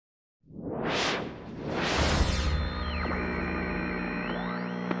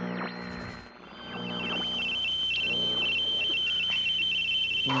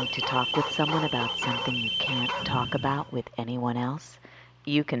Need to talk with someone about something you can't talk about with anyone else?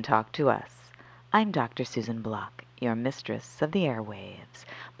 You can talk to us. I'm Dr. Susan Block, your mistress of the airwaves,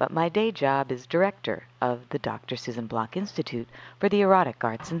 but my day job is director of the Dr. Susan Block Institute for the Erotic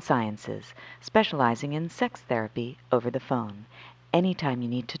Arts and Sciences, specializing in sex therapy over the phone. Anytime you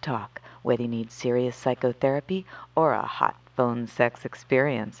need to talk, whether you need serious psychotherapy or a hot phone sex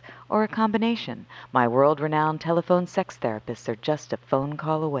experience, or a combination, my world-renowned telephone sex therapists are just a phone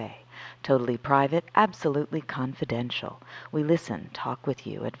call away. Totally private, absolutely confidential. We listen, talk with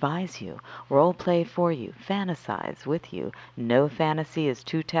you, advise you, role play for you, fantasize with you. No fantasy is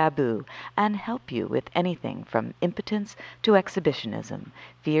too taboo, and help you with anything from impotence to exhibitionism,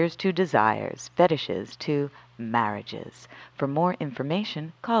 fears to desires, fetishes to marriages. For more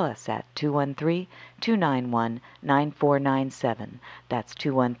information, call us at 213-291-9497. That's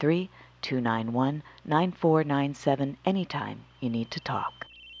 213-291-9497 anytime you need to talk.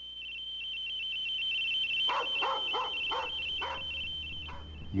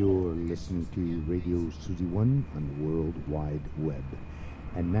 You're listening to Radio Susie 1 on the World Wide Web.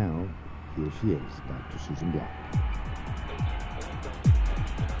 And now, here she is, Dr. Susan Block.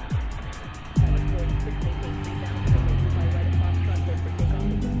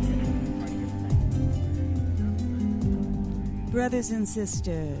 Brothers and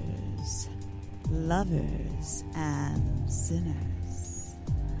sisters, lovers and sinners,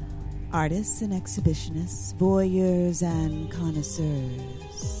 artists and exhibitionists, voyeurs and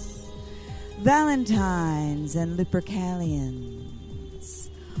connoisseurs, Valentines and Lupercalians,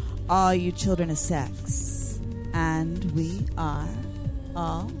 all you children of sex, and we are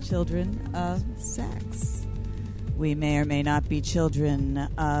all children of sex. We may or may not be children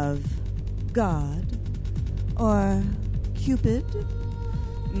of God, or Cupid,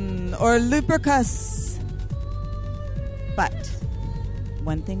 or Lupercus. But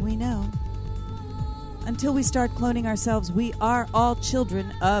one thing we know, until we start cloning ourselves, we are all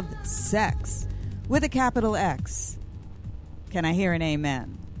children of sex, with a capital X. Can I hear an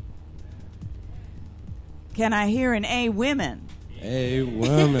amen? Can I hear an A women? A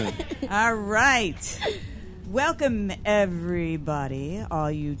woman. All right. Welcome, everybody,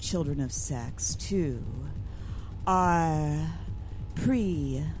 all you children of sex, to our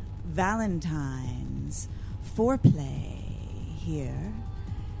pre-Valentine's Foreplay here,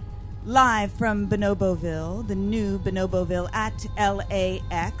 live from Bonoboville, the new Bonoboville at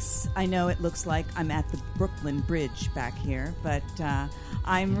LAX. I know it looks like I'm at the Brooklyn Bridge back here, but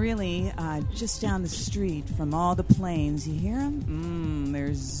I'm really just down the street from all the planes. You hear them?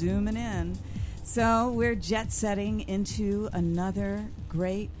 They're zooming in. So we're jet-setting into another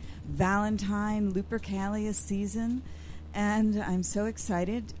great Valentine Lupercalia season, and I'm so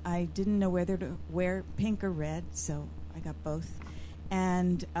excited. I didn't know whether to wear pink or red, so I got both.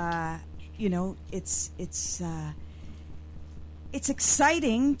 And it's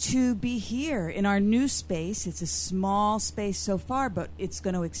exciting to be here in our new space. It's a small space so far, but it's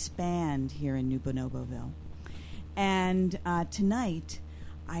going to expand here in New Bonoboville. And tonight,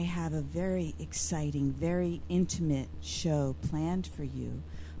 I have a very exciting, very intimate show planned for you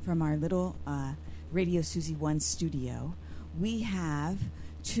from our little Radio Susie 1 studio. We have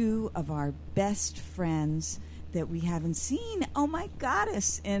two of our best friends that we haven't seen, oh my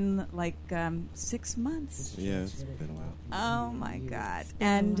goddess, in like 6 months. Yeah, it's been a while. Oh my God.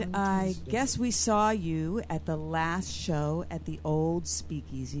 And I guess we saw you at the last show at the old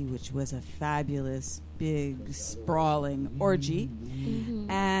Speakeasy, which was a fabulous, big, sprawling orgy.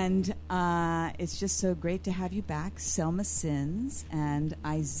 Mm-hmm. And it's just so great to have you back, Selma Sins and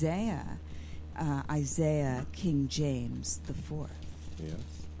Isiah King James IV. Yes.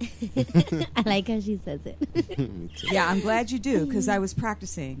 I like how she says it. Yeah, I'm glad you do, because I was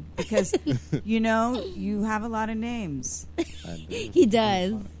practicing. Because, you have a lot of names. He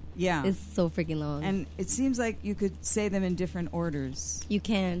does. Yeah. It's so freaking long. And it seems like you could say them in different orders. You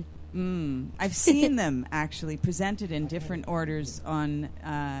can. I've seen them, actually, presented in different orders on,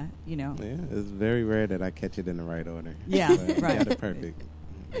 Yeah, it's very rare that I catch it in the right order. Yeah, but right. I got it perfect.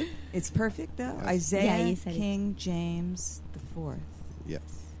 It's perfect, though? Yes. Isiah King James IV. Yes.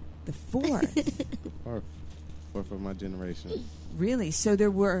 The fourth? Fourth of my generation. Really? So there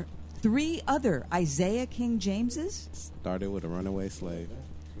were 3 other Isiah King Jameses? Started with a runaway slave.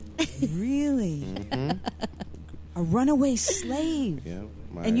 Really? Mm-hmm. A runaway slave? Yeah.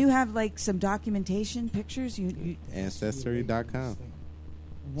 And you have, like, some documentation, pictures? Ancestry.com.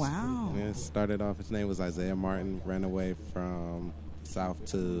 Wow. Yeah, it started off, his name was Isiah Martin, ran away from South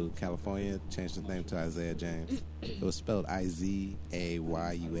to California, changed his name to Isiah James. It was spelled Izayuh,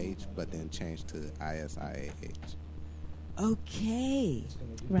 but then changed to Isiah. Okay.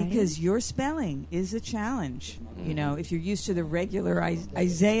 Right. Because your spelling is a challenge. You know, if you're used to the regular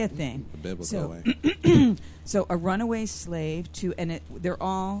Isiah thing. The biblical So- way. So a runaway slave they're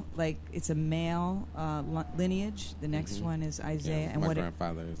all like, it's a male lineage. The next one is Isiah. Yeah, and my what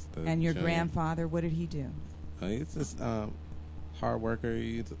grandfather is the and your junior. grandfather, what did he do? He's just hard worker.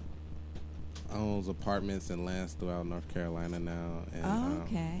 He owns apartments and lands throughout North Carolina now. And,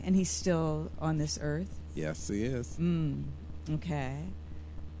 Okay. And he's still on this earth? Yes, he is. Okay.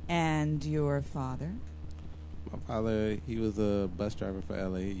 And your father? My father, he was a bus driver for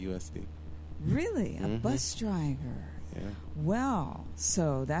LA USD. Really? A bus driver? Yeah. Well,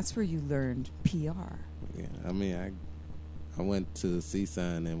 so that's where you learned PR. Yeah. I mean, I went to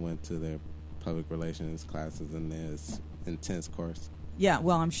CSUN and went to their public relations classes and this intense course. Yeah,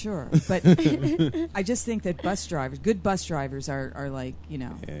 well, I'm sure. But I just think that good bus drivers are like, you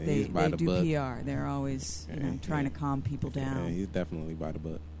know, Yeah, they he's by the do book. PR. They're always, trying to calm people down. Yeah, he's definitely by the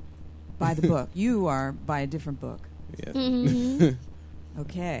book. By the book. You are by a different book. Yes.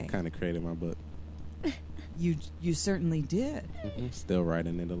 Okay. Kind of created my book. You certainly did. Still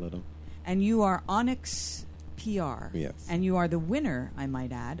writing it a little. And you are Onyx PR. Yes. And you are the winner, I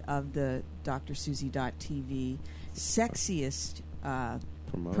might add, of the drsusie.tv sexiest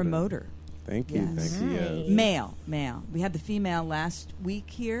promoter. Thank you. Yes. Thank you. Nice. Male. We had the female last week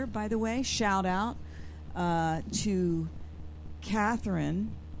here, by the way. Shout out to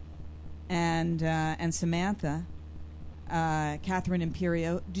Catherine and Samantha. Catherine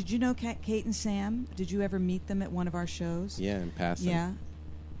Imperio. Did you know Kate and Sam? Did you ever meet them at one of our shows? Yeah, in passing. Yeah.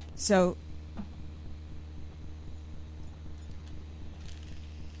 So,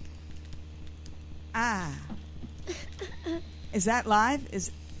 is that live?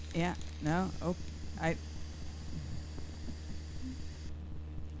 No. Oh,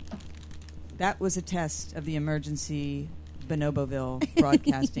 that was a test of the emergency Bonoboville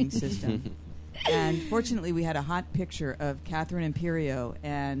broadcasting system. And fortunately, we had a hot picture of Catherine Imperio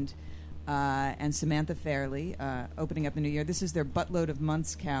and Samantha Fairley opening up the new year. This is their buttload of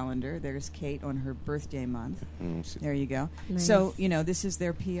months calendar. There's Kate on her birthday month. There you go. Nice. So, this is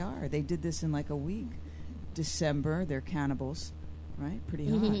their PR. They did this in like a week. December, they're cannibals, right? Pretty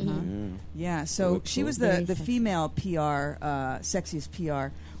hot, huh? Yeah, so Looks she was Very the sexy. female PR, sexiest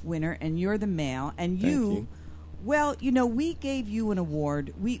PR winner, and you're the male. And Thank you. Well, we gave you an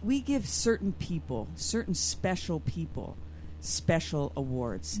award. We give certain people, certain special people, special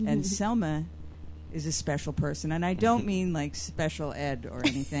awards. And Selma is a special person, and I don't mean like special ed or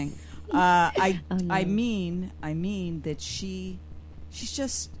anything. I mean that she's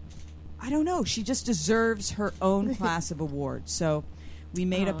just, I don't know, she just deserves her own class of awards. So we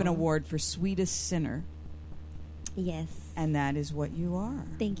made up an award for sweetest sinner, Yes. and that is what you are.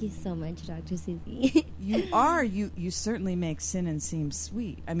 Thank you so much, Dr. Susie. You are. You certainly make sinning seem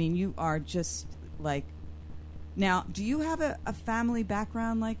sweet. I mean, you are just like. Now, do you have a family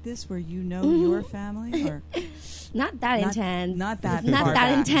background like this where you know your family? Or Not that Not- intense. not that Not far that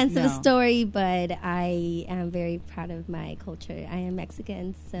back, intense of a no. story, but I am very proud of my culture. I am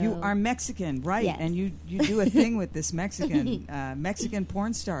Mexican, so you are Mexican, right? Yes. And you do a thing with this Mexican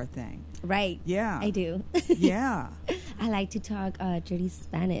porn star thing. right. Yeah, I do. Yeah, I like to talk dirty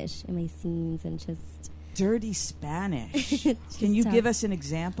Spanish in my scenes and just dirty Spanish. Just Can you talk. give us an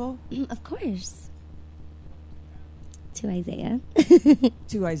example? Of course. To Isiah.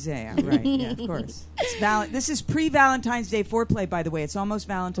 To Isiah, right? Yeah, of course. This is pre-Valentine's Day foreplay, by the way. It's almost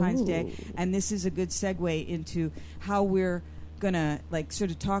Valentine's Day, Ooh. and this is a good segue into how we're gonna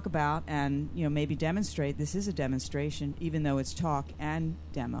sort of talk about and maybe demonstrate. This is a demonstration, even though it's talk and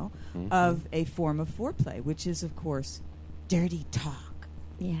demo of a form of foreplay, which is, of course, dirty talk.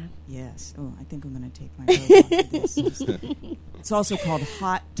 Yeah. Yes. Oh, I think I'm going to take my robe off of this. It's also called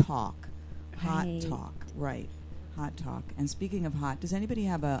hot talk. Hot Right. talk. Right. Hot talk. And speaking of hot, does anybody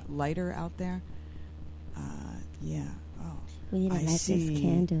have a lighter out there? Yeah. Oh, We need to I light see this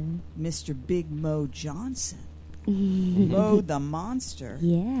candle. Mr. Big Mo Johnson. Mo the Monster.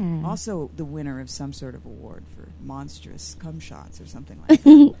 Yeah. Also the winner of some sort of award for monstrous cum shots or something like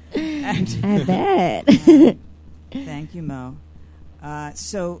that. And I bet. thank you, Mo.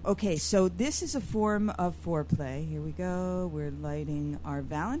 So this is a form of foreplay. Here we go. We're lighting our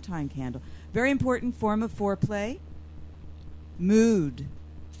Valentine candle. Very important form of foreplay. Mood.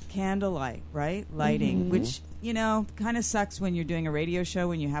 Candlelight, right? Lighting, which, kind of sucks when you're doing a radio show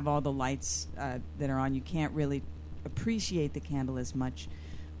when you have all the lights that are on. You can't really appreciate the candle as much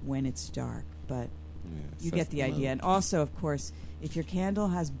when it's dark, but you sets get the the idea. mood. And also, of course, if your candle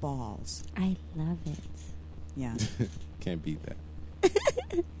has balls, I love it. yeah. Can't beat that.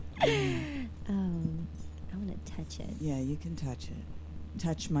 Oh, I want to touch it. Yeah, you can touch it.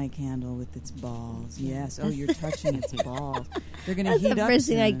 Touch my candle with its balls. Yes. Oh, you're touching its balls. They're going to heat up. That's the first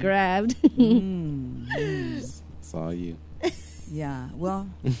thing I grabbed. Saw you. Yeah. Well,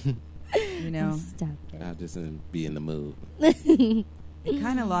 you know. Stop it. I just didn't be in the mood. It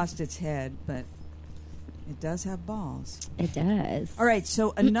kind of lost its head, but it does have balls. It does. All right.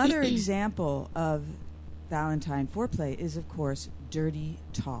 So another example of Valentine foreplay is, of course, dirty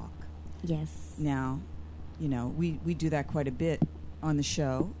talk. Yes. Now, you know, we do that quite a bit on the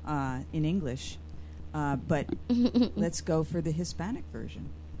show in English, but let's go for the Hispanic version.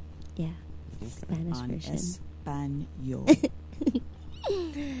 Yeah. Spanish On version. Espanol.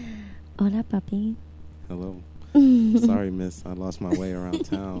 Hola, papi. Hello. Sorry, miss. I lost my way around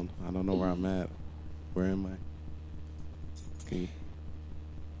town. I don't know where I'm at. Where am I? Can you...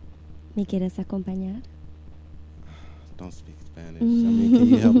 ¿Me quieres acompañar? Don't speak Spanish. I mean, can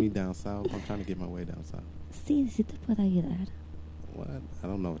you help me down south? I'm trying to get my way down south. Sí, sí te puedo ayudar. What? I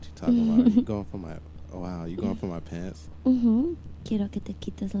don't know what you're talking about. Are you going for my... Oh, wow. You going for my pants? Quiero que te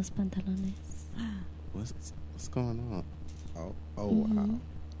quites los pantalones. What's going on? Oh, wow.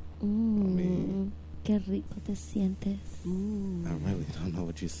 I mean... Qué rico te sientes. I really don't know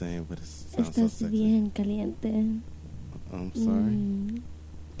what you're saying, but it sounds so Estás sexy. bien caliente. I'm sorry.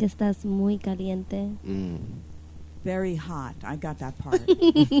 Que estás muy caliente. Very hot. I got that part.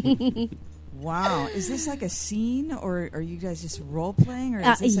 Wow. Is this like a scene, or are you guys just role playing, or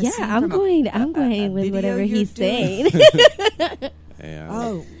is this a scene I'm from going a with video whatever you're he's doing? Hey,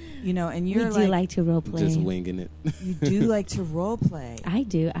 Oh, you know, and We you're do like to role play. just winging it. you do like to role play. I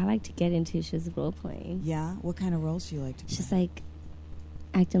do. I like to get into his role playing. Yeah. What kind of roles do you like to play? Just like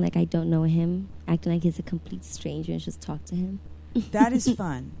acting like I don't know him, acting like he's a complete stranger, and just talk to him. That is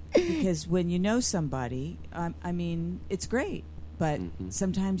fun because when you know somebody, I mean, it's great, but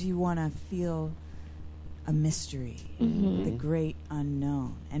sometimes you want to feel a mystery, the great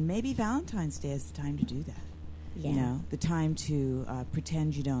unknown, and maybe Valentine's Day is the time to do that. Yeah. You know, the time to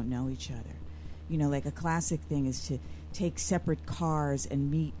pretend you don't know each other. You know, like a classic thing is to take separate cars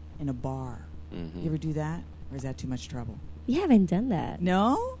and meet in a bar. You ever do that, or is that too much trouble? We haven't done that.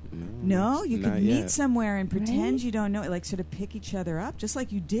 No? No, you could not meet yet. somewhere and pretend Right? you don't know, like sort of pick each other up, just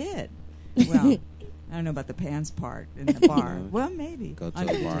like you did. Well, I don't know about the pants part in the bar. Well, maybe. Go to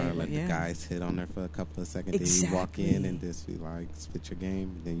Under a the bar, table, let yeah. the guys hit on her for a couple of seconds. Exactly. Then you walk in and just be like, spit your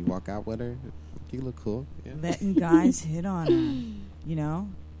game. Then you walk out with her. You look cool. Yeah. Letting guys hit on her, you know?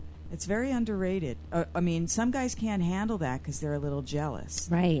 It's very underrated. I mean, some guys can't handle that because they're a little jealous,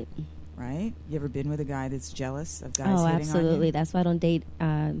 Right. right? You ever been with a guy that's jealous of guys Oh, hitting absolutely. on That's why I don't date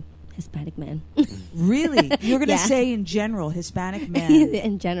Hispanic men. you? Really? You're going to Yeah. say in general, Hispanic men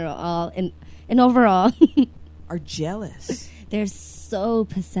In general, and overall, are jealous. they're so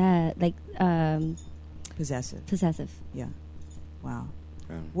possessive. Possessive. Yeah. Wow.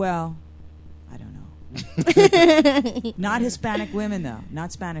 Um, Well, I don't know. Not Hispanic women, though.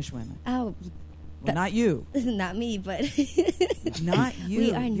 Not Spanish women. Oh, Well, not you. not me, but Not you.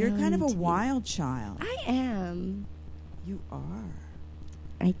 We are You're kind of a known to be. wild child. I am. You are.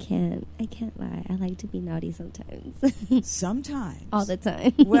 I can't lie. I like to be naughty sometimes. Sometimes. All the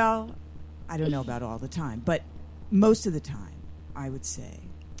time. Well, I don't know about all the time, but most of the time, I would say.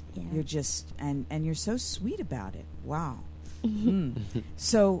 Yeah. You're just, and you're so sweet about it. Wow.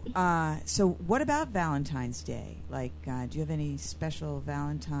 So what about Valentine's Day? Like, do you have any special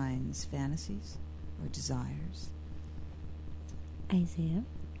Valentine's fantasies or desires? Isiah.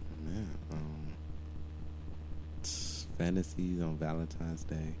 Man, fantasies on Valentine's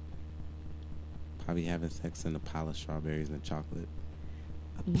Day. Probably having sex in a pile of strawberries and chocolate.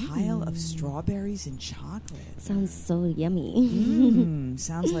 A pile of strawberries and chocolate. Sounds so yummy.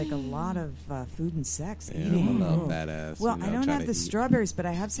 Sounds like a lot of food and sex. Yeah, eating. I'm a little fat ass. Well, you know, I don't trying have to the eat. strawberries, but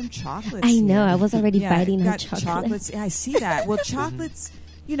I have some chocolates. I know. here. I was already Yeah, biting her got chocolate. chocolates. Yeah, I see that. Well, chocolates,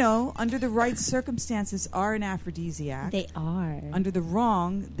 you know, under the right circumstances, are an aphrodisiac. They are. Under the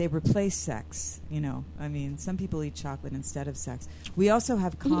wrong, they replace sex. You know, I mean, some people eat chocolate instead of sex. We also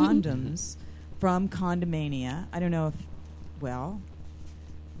have condoms from Condomania. I don't know if, well,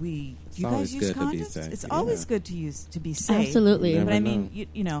 do you guys always use good to be condoms? safe, It's yeah. always good to use to be safe. Absolutely. You But never I mean, know.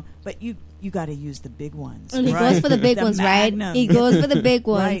 you know, but you got to use the big ones. And he right? goes for the big ones, right? magnum. He goes for the big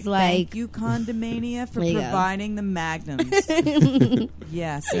ones, Right. like Thank you, Condomania, for There you go. providing the magnums.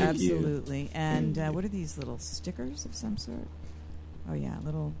 Yes, Thank absolutely. And what are these little stickers of some sort? Oh yeah,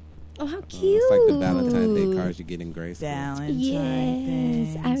 little oh, how Oh, cute! it's like the Valentine's Day cards you get in grade school. Valentine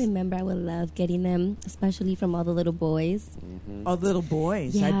Yes, things. I remember. I would love getting them, especially from all the little boys. Oh, little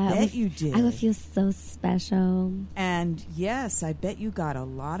boys. Yeah, I bet would- you did. I would feel so special. And And yes, I bet you got a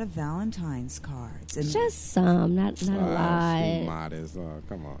lot of Valentine's cards. And Just some, not a lot. She modest. Oh,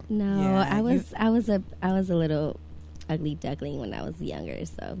 come on. No, Yeah, I was a little ugly duckling when I was younger,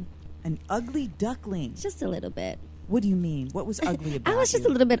 so an ugly duckling. just a little bit. What do you mean? What was ugly about I was just you?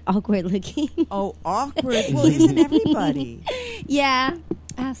 a little bit awkward looking. Oh, awkward. Well, isn't everybody? Yeah,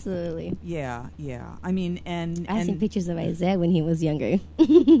 absolutely. Yeah. I mean, I've seen pictures of Isiah when he was younger.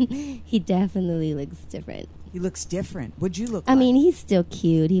 He definitely looks different. he looks different. What'd you look I like? mean, he's still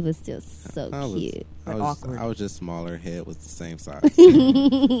cute. He was still so cute. But awkward. I was just smaller. Head was the same size.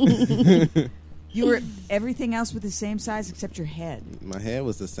 You were everything else with the same size except your head. My head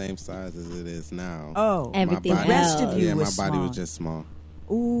was the same size as it is now. Oh, Everything my the rest else. of you Yeah, my was body small. was just small.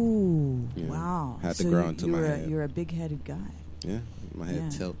 Ooh, Yeah. wow. Had to So grow into my you're head. You're a big-headed guy. Yeah, my head Yeah.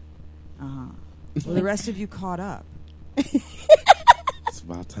 tilt. Uh-huh. Well, the rest of you caught up. It's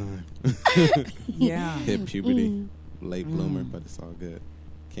about time. Yeah. Hit puberty, late bloomer, but it's all good.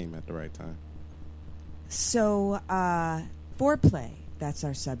 Came at the right time. So, foreplay, that's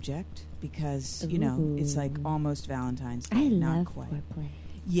our subject because, you know, it's like almost Valentine's Day. I not love quite. foreplay.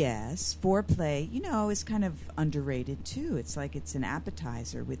 Yes, foreplay, you know, is kind of underrated too. It's like it's an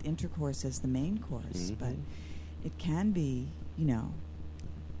appetizer with intercourse as the main course, but it can be, you know,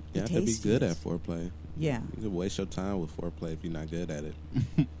 You the have to be good at tastiest. foreplay. Yeah. You can waste your time with foreplay if you're not good at it.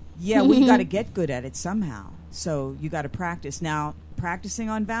 Yeah, well, you got to get good at it somehow. So you got to practice. Now, practicing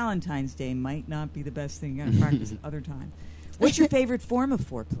on Valentine's Day might not be the best thing. You got to practice other time. What's your favorite form of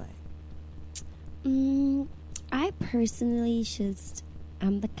foreplay? I personally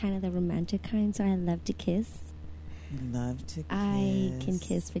I'm the kind of the romantic kind, so I love to kiss. You love to kiss. I can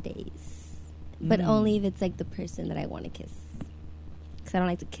kiss for days, but only if it's like the person that I want to kiss. Because I don't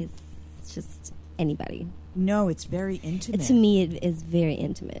like to kiss just anybody. No, it's very intimate. To me, it is very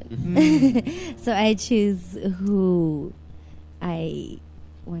intimate. Mm. So I choose who I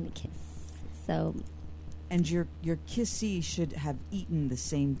want to kiss. So And your kissee should have eaten the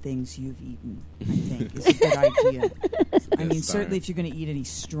same things you've eaten, I think, is a good idea. I mean, certainly if you're going to eat any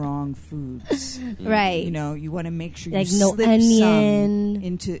strong foods, right, you know, you want to make sure like you no slip onion some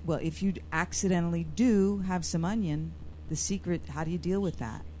into, well, if you accidentally do have some onion, the secret, how do you deal with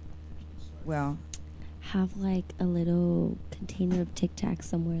that? Well, have like a little container of Tic Tacs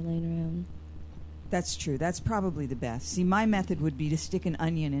somewhere laying around. that's true. That's probably the best. See, my method would be to stick an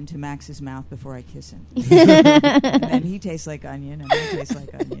onion into Max's mouth before I kiss him. And then he tastes like onion, and I taste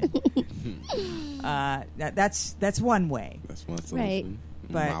like onion. That's one way. That's one solution. Right.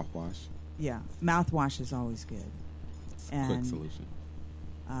 But- Mouthwash. Yeah, mouthwash is always good. It's a And quick solution.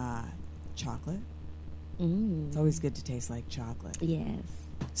 chocolate. It's always good to taste like chocolate. Yes.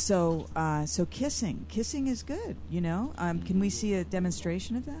 So kissing is good. You know, can we see a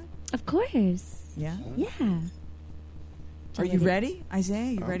demonstration of that? Of course. Yeah. Yeah. Are you ready,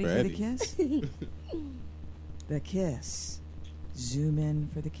 Isiah? You I'm ready for ready. the kiss? The kiss. Zoom in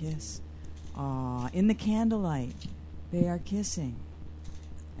for the kiss. In the candlelight, they are kissing.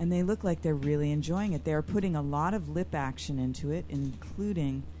 And they look like they're really enjoying it. They're putting a lot of lip action into it,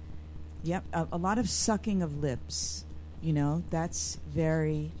 including, a lot of sucking of lips. You know, that's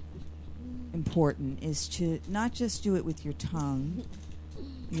very important, is to not just do it with your tongue,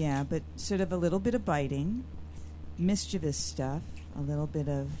 but sort of a little bit of biting, mischievous stuff, a little bit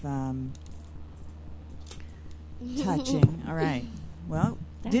of touching. All right. Well,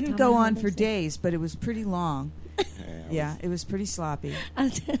 That's didn't how go my on mother for said. days, but it was pretty long. Yeah, It was pretty sloppy.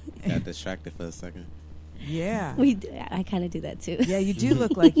 got distracted for a second. Yeah. I kind of do that too. Yeah, you do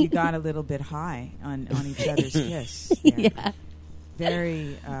look like you got a little bit high on each other's kiss. there. Yeah.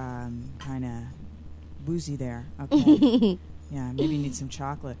 Very kind of woozy there. Okay. Yeah, maybe you need some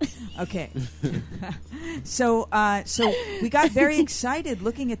chocolate. Okay. So we got very excited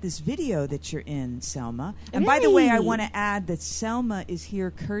looking at this video that you're in, Selma. And by the way, I Really? want to add that Selma is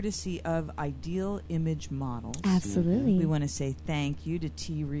here courtesy of Ideal Image Models. Absolutely. We want to say thank you to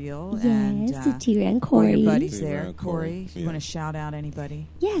T-Real Yes, and to Tira and all Corey. your buddies T-Real there. and Corey, Corey, you yeah. want to shout out anybody?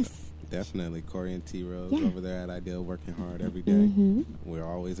 Yes. Definitely. Corey and T-Rose Yeah. over there at Ideal, working hard every day. Mm-hmm. We're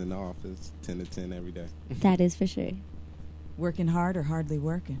always in the office, 10 to 10 every day. That is for sure. Working hard or hardly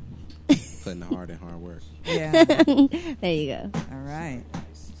working? Putting the hard and hard work. Yeah. There you go. All right.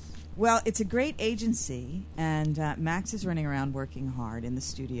 Well, it's a great agency, and Max is running around working hard in the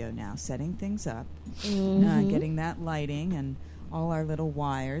studio now, setting things up, getting that lighting and all our little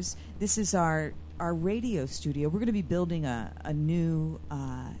wires. This is our our radio studio. We're going to be building a new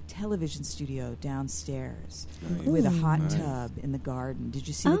television studio downstairs with a hot tub in the garden. Did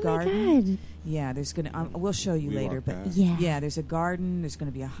you see the garden? Oh my God! Yeah, there's going to. We'll show you later, but yeah, there's a garden. There's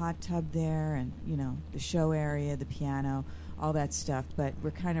going to be a hot tub there, and the show area, the piano, all that stuff. But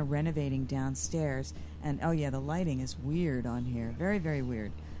we're kind of renovating downstairs, and the lighting is weird on here. Very, very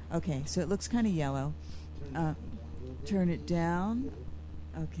weird. Okay, so it looks kind of yellow. Turn it down.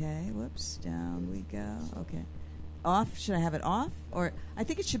 Okay, whoops, down we go. Okay. Off, should I have it off? Or, I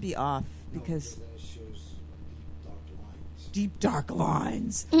think it should be off, because... it shows deep dark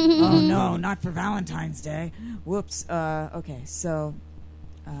lines. Oh, no, not for Valentine's Day. Whoops. Okay, so,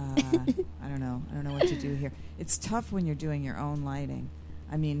 I don't know. I don't know what to do here. It's tough when you're doing your own lighting.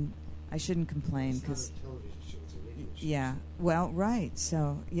 I mean, I shouldn't complain, because... Yeah, well, right.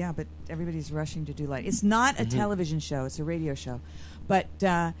 So, yeah, but everybody's rushing to do light. It's not a television show. It's a radio show. But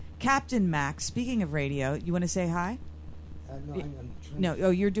Captain Max, speaking of radio, you want to say hi? No, I'm trying. No,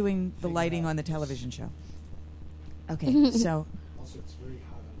 you're doing the lighting on the television show. Okay, so... Also, it's very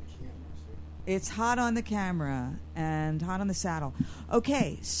hot on the camera. It's hot on the camera and hot on the saddle.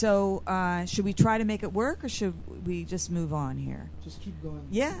 Okay, so should we try to make it work, or should we just move on here? Just keep going.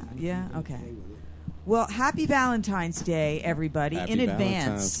 Yeah, okay. Well, happy Valentine's Day, everybody, Happy in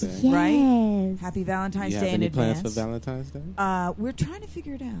Valentine's advance, Day. right? Yes. Happy Valentine's You Day have in any advance. plans for Valentine's Day? We're trying to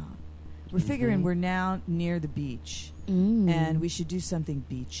figure it out. We're figuring we're now near the beach, Mm. and we should do something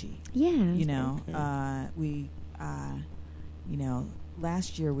beachy. Yeah.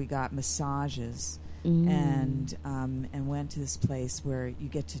 Last year we got massages and went to this place where you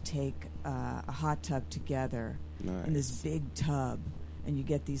get to take a hot tub together in this big tub. And you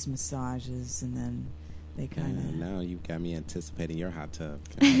get these massages, and then they kind of... now you've got me anticipating your hot tub.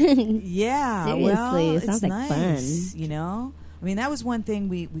 Yeah, Seriously, well, it sounds it's like nice, fun. I mean, that was one thing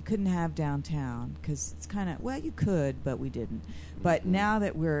we couldn't have downtown, because it's kind of... Well, you could, but we didn't. But now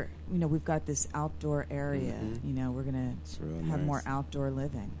that we've got this outdoor area, we're going to have more outdoor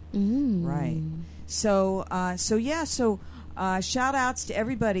living. Right. So, shout-outs to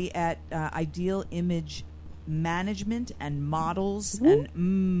everybody at Ideal Image Management and Models right,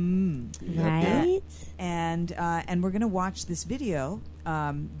 and we're going to watch this video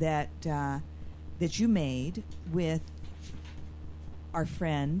that you made with our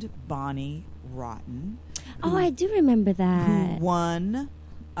friend Bonnie Rotten. Oh, I do remember that. Who won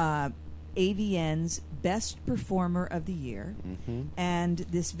AVN's Best Performer of the Year. And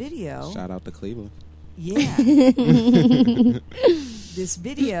this video... Shout out to Cleveland. Yeah. This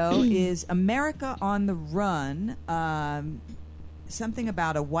video is America on the Run, something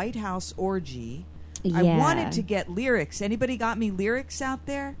about a White House orgy. Yeah. I wanted to get lyrics. Anybody got me lyrics out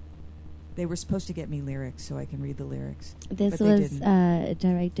there? They were supposed to get me lyrics so I can read the lyrics. This but was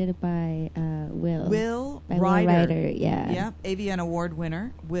directed by Will Ryder. Yeah. Yep, AVN Award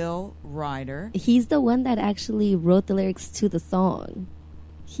winner, Will Ryder. He's the one that actually wrote the lyrics to the song.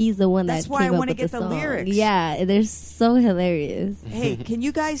 He's the one That's that why came I up want to with get the the song. lyrics. Yeah, they're so hilarious. Hey, can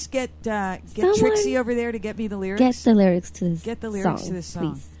you guys get Someone Trixie over there to get me the lyrics? Get the lyrics to this. Get the lyrics song, to this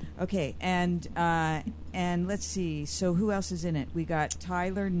song. please. Okay, and let's see. So who else is in it? We got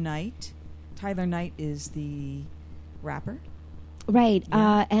Tyler Knight. Tyler Knight is the rapper. Right.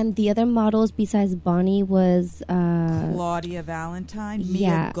 Yeah. And the other models besides Bonnie was Claudia Valentine,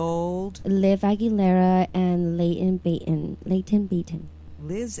 Mia Gold, Liv Aguilera, and Leighton Baton.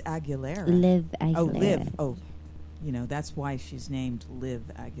 Liz Aguilera. Liv Aguilera. Oh, Liv. Oh, that's why she's named Liv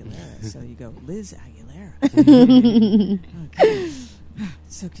Aguilera. So you go, Liz Aguilera. Okay.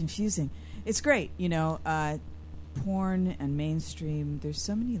 So confusing. It's great, porn and mainstream. There's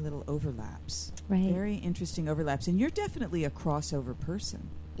so many little overlaps. Right. Very interesting overlaps. And you're definitely a crossover person.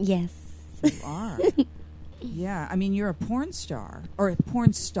 Yes. You are. Yeah. I mean, you're a porn star or a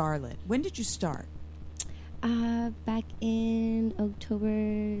porn starlet. When did you start? Back in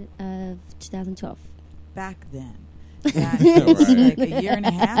October of 2012. Back then. That was like a year and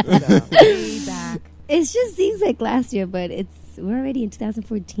a half ago. Way back. It just seems like last year, but we're already in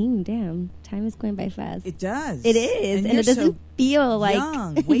 2014. Damn, time is going by fast. It does. It is, and it doesn't feel like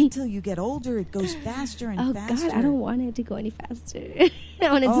young. Wait till you get older; it goes faster and faster. Oh God, I don't want it to go any faster.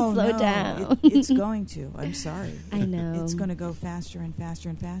 I want it to slow down. It's going to. I'm sorry. I know. It's going to go faster and faster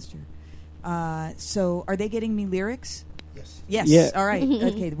and faster. So, are they getting me lyrics? Yes. Yeah. All right.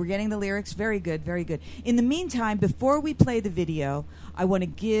 Okay, we're getting the lyrics. Very good. Very good. In the meantime, before we play the video, I want to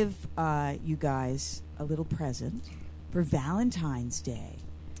give you guys a little present for Valentine's Day,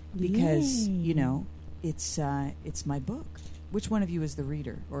 because it's my book. Which one of you is the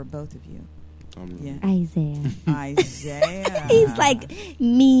reader, or both of you? Yeah. Isiah. He's like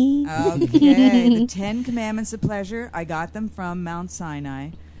me. Okay. The 10 Commandments of Pleasure. I got them from Mount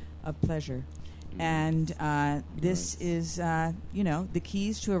Sinai of Pleasure. And this is, the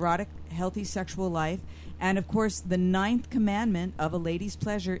keys to erotic, healthy sexual life. And, of course, the 9th commandment of a lady's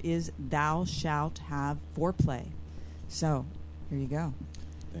pleasure is thou shalt have foreplay. So, here you go.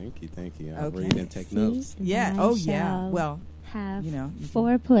 Thank you. I'll read and take notes. Yeah. Well, have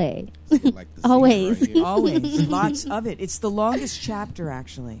foreplay. Like Always. right Always. Lots of it. It's the longest chapter,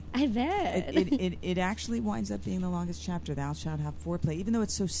 actually. I bet. It actually winds up being the longest chapter. Thou shalt have foreplay, even though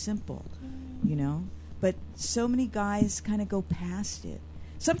it's so simple, But so many guys kind of go past it.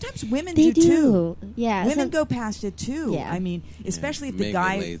 Sometimes women do too. Yeah. Women go past it too. Yeah. I mean, especially if the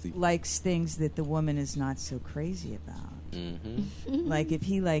guy lazy. likes things that the woman is not so crazy about. Mm-hmm. Like if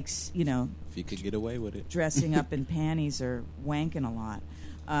he likes, if you could get away with it, dressing up in panties or wanking a lot,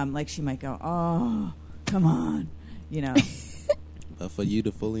 like she might go, "Oh, come on," But for you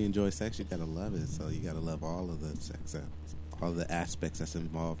to fully enjoy sex, you gotta love it. So you gotta love all of the sex, all the aspects that's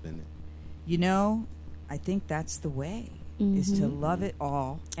involved in it. I think that's the way. Is to love it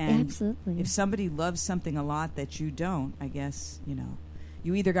all. And absolutely. If somebody loves something a lot that you don't, I guess,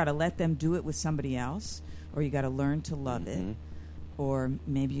 you either got to let them do it with somebody else, or you got to learn to love it, or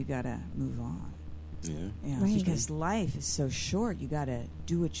maybe you got to move on. Yeah. Right. Because life is so short. You got to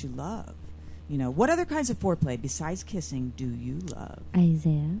do what you love. What other kinds of foreplay besides kissing do you love?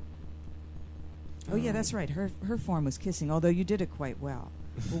 Isiah. Oh, yeah, that's right. Her form was kissing, although you did it quite well.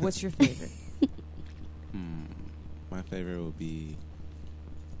 Well, what's your favorite? My favorite would be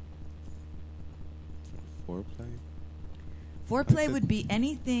foreplay. Foreplay would be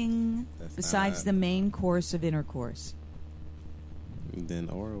anything besides the main course of intercourse. And then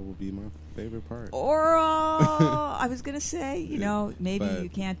oral would be my favorite part. Oral! I was going to say, maybe you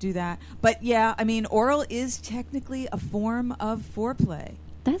can't do that. But, yeah, I mean, oral is technically a form of foreplay.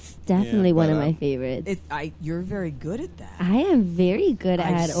 That's definitely one of my favorites. You're very good at that. I am very good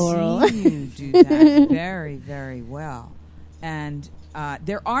at oral. I've seen you do that very, very well. And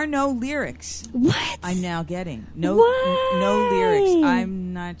there are no lyrics. What? I'm now getting. No Why? lyrics.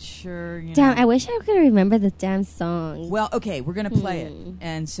 I'm not sure. Damn, I wish I could remember the damn song. Well, okay, we're going to play it.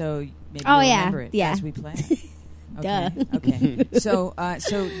 And so maybe we'll remember it as we play it. Okay. Duh. Okay. So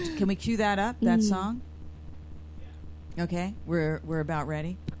can we cue that up, that song? Okay, we're about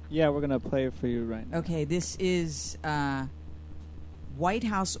ready. Yeah, we're gonna play it for you right now. Okay, this is White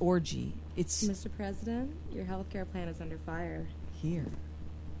House Orgy. It's Mr. President, your health care plan is under fire. Here.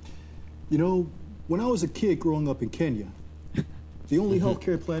 When I was a kid growing up in Kenya, the only health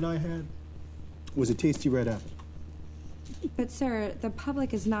care plan I had was a tasty red apple. But, sir, the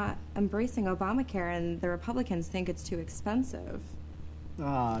public is not embracing Obamacare, and the Republicans think it's too expensive.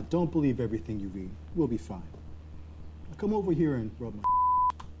 Don't believe everything you read. We'll be fine. Now come over here and rub my...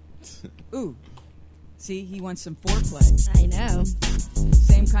 Ooh. See, he wants some foreplay. I know.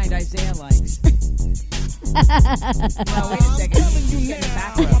 Same kind Isiah likes. Well, wait a second. He's getting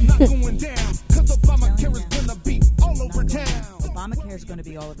back up. I'm not going down, 'cause Obamacare is gonna be all over town. Obamacare is going to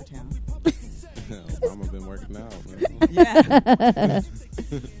be all over town. Obama been working out. Yeah.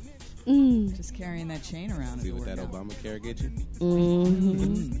 Just carrying that chain around. See what that Obamacare get you?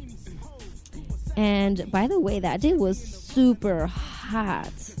 Mm-hmm. And by the way, that dude was super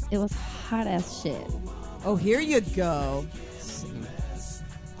hot. It was hot as shit. Oh, here you go.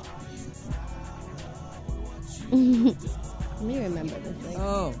 Let me remember this thing.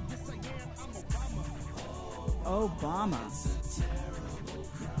 Oh. Obama.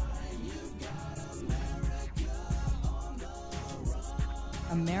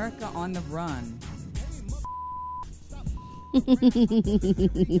 America on the run.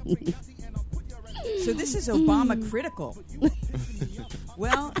 So this is Obama critical.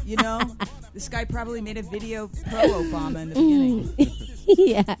 Well, this guy probably made a video pro-Obama in the beginning.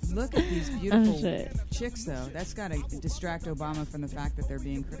 Yeah. Look at these beautiful chicks, though. That's got to distract Obama from the fact that they're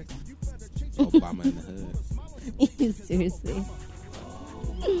being critical. Obama in the hood. Seriously.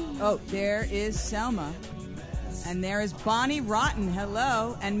 Oh, there is Selma. And there is Bonnie Rotten.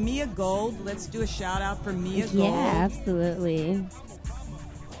 Hello. And Mia Gold. Let's do a shout out for Mia Gold. Yeah, absolutely.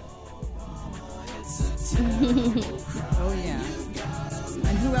 Oh, yeah.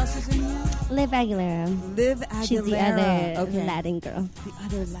 And who else is in here? Liv Aguilera. Liv Aguilera. She's the other Latin girl. The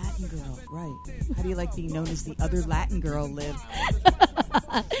other Latin girl, right. How do you like being known as the other Latin girl, Liv?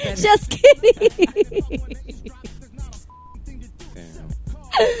 Just kidding. Damn.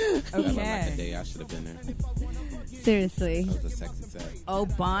 Okay. Like the day I should have been there. Seriously. That was a sexy set. Oh,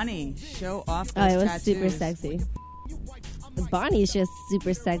 Bonnie. Show off those Oh, it was tattoos. super sexy. Bonnie's just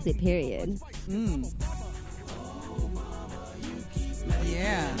super sexy, period.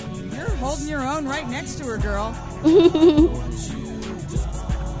 Yeah. You're holding your own right next to her, girl.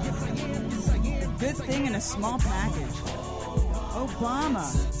 Good thing in a small package. Obama.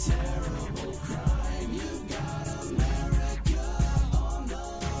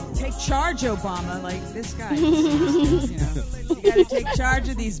 Take charge, Obama, like this guy. You got to take charge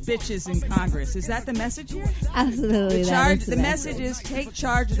of these bitches in Congress. Is that the message here? Absolutely. The message is take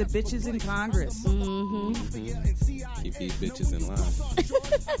charge of the bitches in Congress. Mm-hmm. Keep these bitches in line.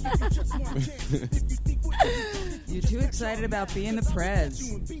 You're too excited about being the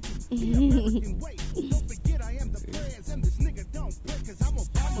prez.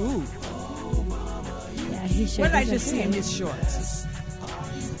 Ooh. Yeah, he sure. What did I just see in his shorts?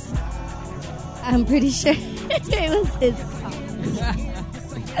 I'm pretty sure it was his song.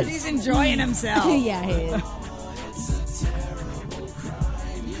 He's enjoying himself. Yeah, he is.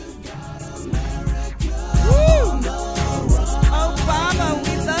 Obama,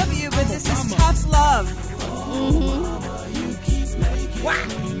 we love you, but this is tough love. Mm-hmm. Whack.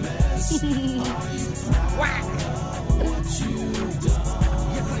 Whack.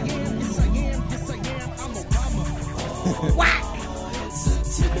 Whack.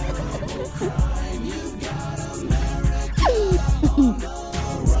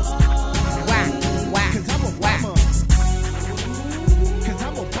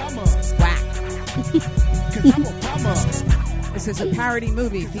 This is a parody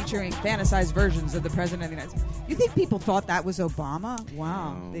movie featuring fantasized versions of the President of the United States. You think people thought that was Obama?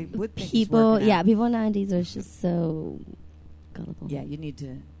 Wow. They would think people nowadays are just so gullible. Yeah, you need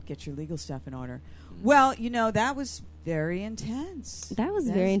to get your legal stuff in order. Well, that was very intense. That was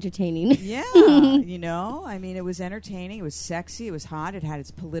very entertaining. Yeah, I mean, it was entertaining. It was sexy. It was hot. It had its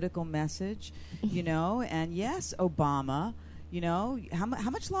political message, and yes, Obama. How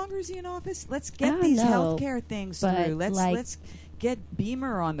much longer is he in office? Let's get these healthcare things through. Let's get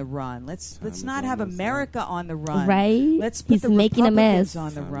Beamer on the run. Let's not have America on the run. Right? Let's put the Republicans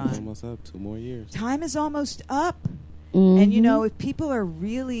on the run. Almost up. 2 more years. Time is almost up. Mm-hmm. And if people are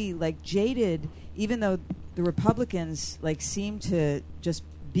really jaded, even though the Republicans seem to just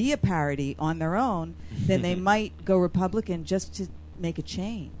be a parody on their own, then they might go Republican just to make a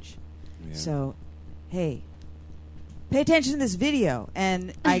change. Yeah. So, hey, pay attention to this video.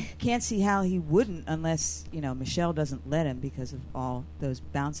 And I can't see how he wouldn't unless, Michelle doesn't let him because of all those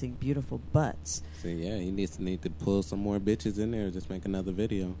bouncing beautiful butts. So, yeah, he need to pull some more bitches in there. Just make another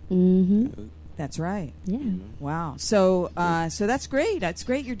video. Mm-hmm. That's right. Yeah. Wow. So that's great. That's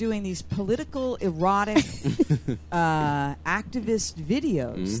great. You're doing these political, erotic, activist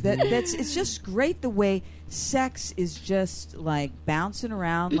videos. Mm-hmm. It's just great the way sex is just bouncing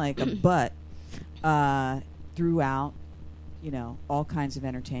around like a butt throughout, all kinds of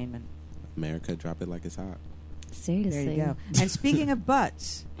entertainment. America, drop it like it's hot. Seriously. There you go. And speaking of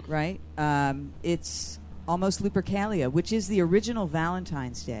butts, right? It's almost Lupercalia, which is the original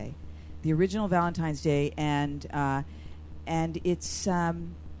Valentine's Day. The original Valentine's Day, and it's a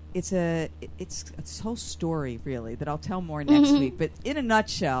whole story really that I'll tell more next week. But in a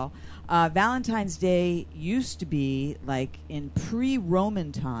nutshell, Valentine's Day used to be in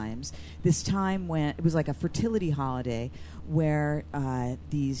pre-Roman times. This time when it was a fertility holiday, where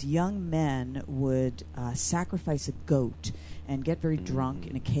these young men would sacrifice a goat and get very drunk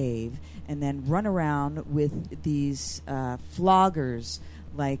in a cave, and then run around with these floggers.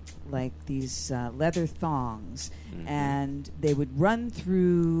 Like these leather thongs, and they would run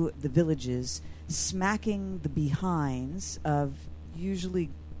through the villages, smacking the behinds of usually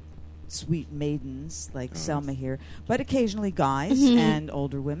sweet maidens like Selma here, but occasionally guys and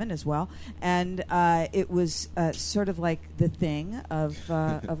older women as well. And it was sort of like the thing of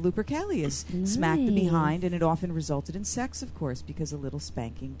Lupercalia is smack the behind, and it often resulted in sex, of course, because a little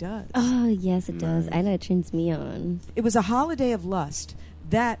spanking does. Oh, yes, it does. I know it turns me on. It was a holiday of lust.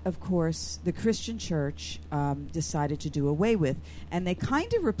 That, of course, the Christian church decided to do away with, and they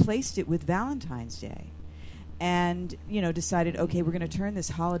kind of replaced it with Valentine's Day, and decided, okay, we're going to turn this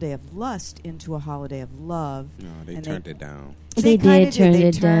holiday of lust into a holiday of love. No, they turned it down. They did turn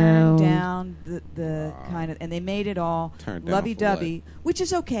it down. They turned down the kind of, and they made it all lovey-dovey, which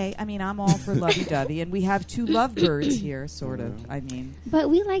is okay. I mean, I'm all for lovey-dovey, and we have 2 lovebirds here, sort of. I mean, but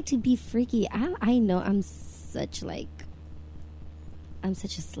we like to be freaky. I know I'm such a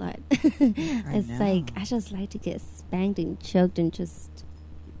slut. It's I just like to get spanked and choked and just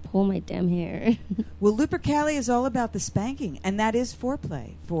pull my damn hair. Well, Lupercalia is all about the spanking, and that is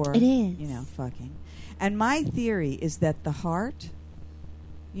foreplay for it is. fucking. And my theory is that the heart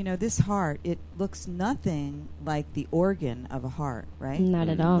You know, this heart, it looks nothing like the organ of a heart, right? Not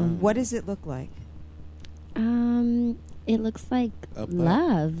at all. What does it look like? It looks like A butt.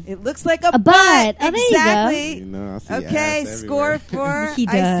 love. It looks like a butt. Oh, there you go. exactly. You know, I see Okay, ass score everywhere. for He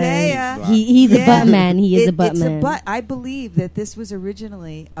does. Isiah. He's Yeah. a butt man. He is a butt It's man. a butt. I believe that this was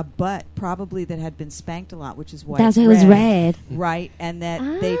originally a butt, probably that had been spanked a lot, which is why That's it's why it was red. Right, and that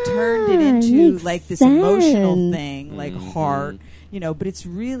they Ah, turned it into makes like this emotional sense. thing, like heart, you know, but it's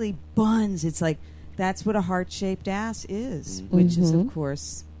really buns. It's like that's what a heart-shaped ass is, which is, of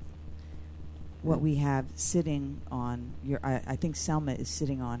course, what we have sitting on your. I think Selma is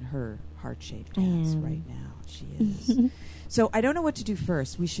sitting on her heart-shaped ass right now. She is. So I don't know what to do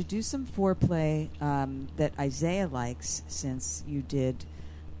first. We should do some foreplay that Isiah likes, since you did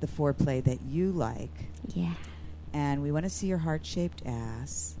the foreplay that you like. Yeah. And we want to see your heart-shaped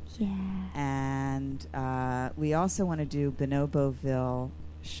ass. Yeah. And we also want to do Bonoboville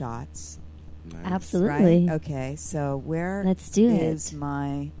shots. Nice. Absolutely. Right? Okay, so Let's do is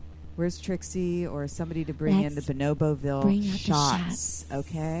it. where's Trixie or somebody to bring in the Let's Bonoboville bring out the shots? shots.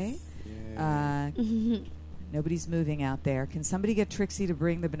 Okay? Yeah. Nobody's moving out there. Can somebody get Trixie to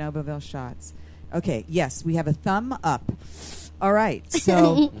bring the Bonoboville shots? Okay, yes, we have a thumb up. All right,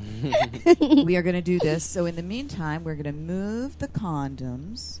 so we are going to do this. So in the meantime, we're going to move the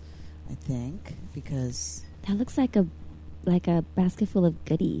condoms, I think, because That looks like a basket full of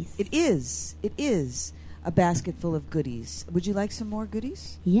goodies. it is a basket full of goodies. Would you like some more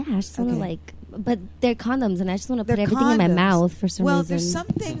goodies? Yeah, I just want to but they're condoms, and I just want to put They're everything in my condoms. mouth for some well, reason. there's some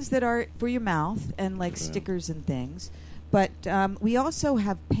things that are for your mouth and like stickers and things, but we also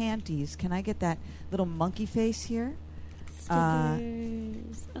have panties. Can I get that little monkey face here?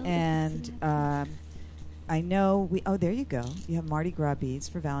 Stickers. And I know we. Oh, there you go. You have Mardi Gras beads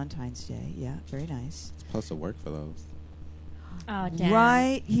for Valentine's Day. Yeah, very nice. Supposed to work for those. Oh, damn.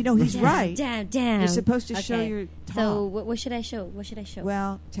 Right? You know, he's right. Damn. You're supposed to show Okay. your top. So what should I show? What should I show?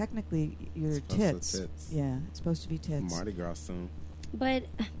 Well, technically, your Supposed to tits. tits. Yeah, it's supposed to be tits. Mardi Gras soon. But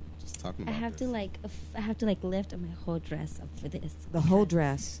Just talking I about have to lift my whole dress up for this. The whole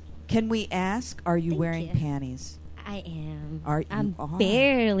dress. Can we ask? Are you Thank wearing you. panties? I am. I'm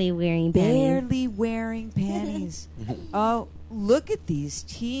barely wearing panties. barely wearing panties. Oh, look at these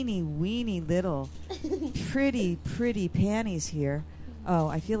teeny weeny little pretty panties here. Oh,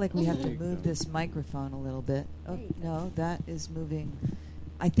 I feel like we have to move this microphone a little bit. Oh, no, that is moving.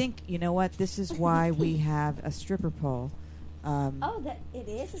 I think, you know what? This is why we have a stripper pole. That it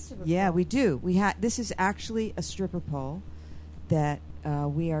is a stripper Yeah, pole. we do. This is actually a stripper pole that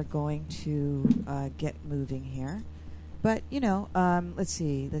we are going to get moving here. But, you know, let's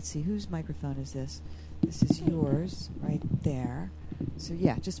see. Whose microphone is this? This is yours right there. So,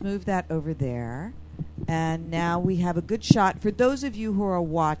 yeah, just move that over there. And now we have a good shot. For those of you who are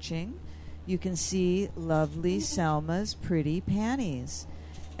watching, you can see lovely Selma's pretty panties.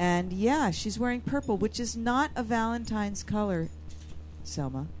 And, yeah, she's wearing purple, which is not a Valentine's color,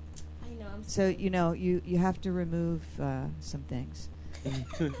 Selma. I know. So, you know, you have to remove some things.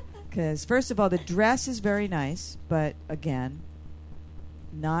 Because, first of all, the dress is very nice, but, again,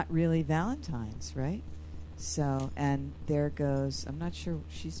 not really Valentine's, right? So, and there goes, I'm not sure,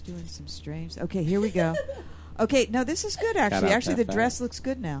 she's doing some strange. Okay, here we go. Okay, no, this is good, actually. out Actually, that the dress fast. looks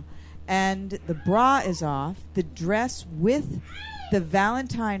good now. And the bra is off. The dress with the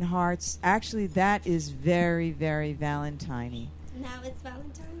Valentine hearts, actually, that is very, very Valentine-y. Now it's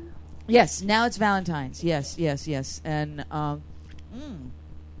Valentine. Yes, now it's Valentine's. Yes. And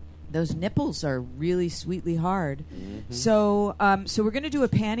those nipples are really sweetly hard. Mm-hmm. So we're going to do a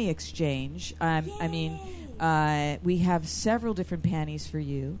panty exchange. I mean, we have several different panties for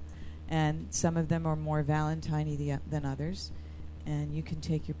you, and some of them are more Valentine-y than others. And you can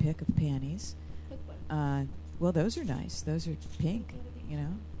take your pick of panties. Well, those are nice. Those are pink, you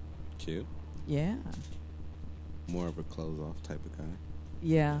know. Cute. Yeah. More of a clothes off type of guy.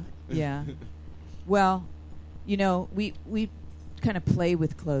 Yeah. Well, you know, we kind of play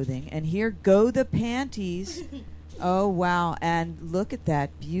with clothing, and here go the panties. Oh, wow. And look at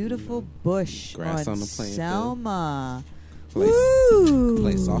that beautiful bush Grass on the playing field. Selma. Play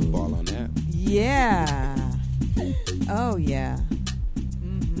softball on that. Yeah. Oh, yeah.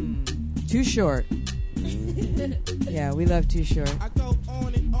 Too short. Yeah, we love Too Short. I go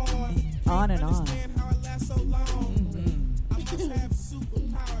on and on. On and on. Understand how it lasts so long. I must have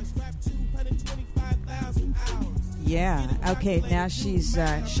superpowers. Rap 225,000 hours. Yeah. Okay, now she's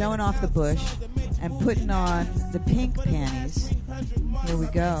showing off the bush and putting on the pink panties. Here we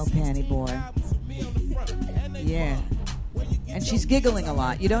go, panty boy. Yeah. And she's giggling a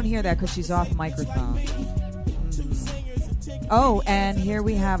lot. You don't hear that because she's off microphone. Oh, and here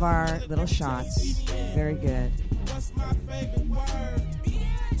we have our little shots. Very good.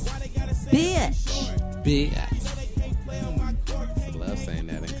 Bitch. I love saying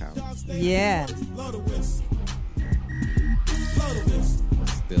that in college. Yeah.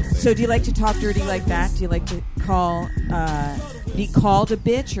 Still say So do you like to talk dirty like that? Do you like to call, be called a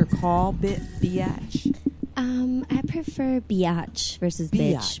bitch or call biatch? I prefer biatch versus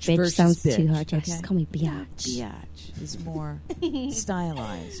bitch. Biatch Bitch versus sounds bitch, too hard. Yeah, okay. just call me biatch. Biatch is more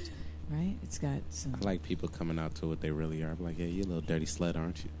stylized, right? It's got some... I like people coming out to what they really are. I'm like, yeah, you a little dirty slut,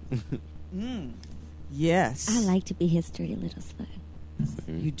 aren't you? Yes. I like to be his dirty little slut.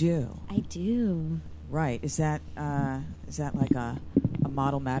 You do. I do. Right. Is that like a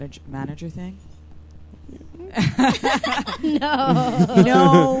model manager thing?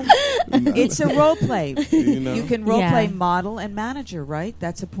 No. It's a role play. You can role play model and manager, right?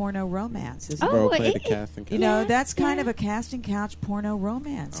 That's a porno romance, isn't it? Role play the casting couch. You know, that's kind of a casting couch porno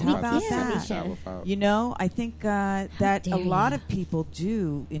romance. How about that? You know, I think that a lot of people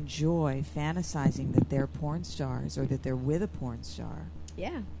do enjoy fantasizing that they're porn stars or that they're with a porn star.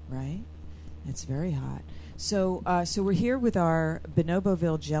 Yeah. Right? It's very hot. So we're here with our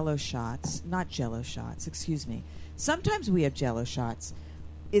Bonoboville Jello shots. Not Jello shots, excuse me. Sometimes we have Jello shots.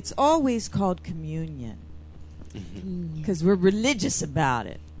 It's always called communion because we're religious about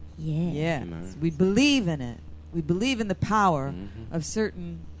it. Yeah. Nice. We believe in it. We believe in the power of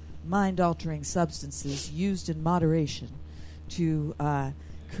certain mind-altering substances used in moderation to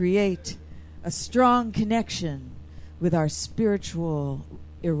create a strong connection with our spiritual,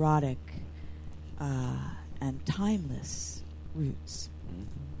 erotic, and timeless roots.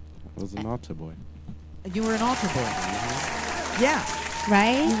 I was an altar boy. You were an altar boy. Yeah.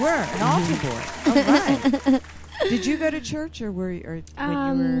 Right? You were an altar boy. All right. Did you go to church, or were you, when you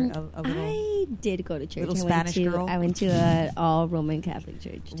were a little? I did go to church. Little Spanish girl. I went to an all Roman Catholic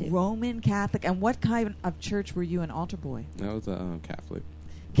church too. Roman Catholic. And what kind of church were you an altar boy? I was a Catholic.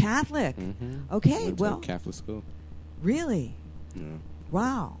 Catholic. Okay. Went to a Catholic school. Really? Yeah.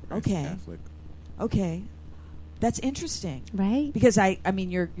 Wow. Okay. Catholic. Okay. That's interesting. Right? Because I mean,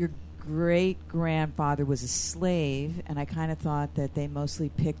 your great-grandfather was a slave, and I kind of thought that they mostly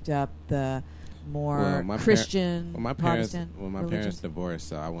picked up the more Christian, Protestant my religion. parents divorced,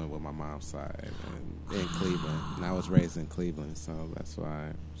 so I went with my mom's side in Cleveland, and I was raised in Cleveland, so that's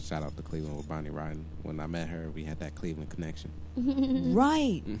why shout out to Cleveland with Bonnie Rotten. When I met her, we had that Cleveland connection.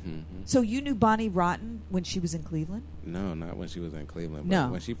 Right. So you knew Bonnie Rotten when she was in Cleveland? No, not when she was in Cleveland. No.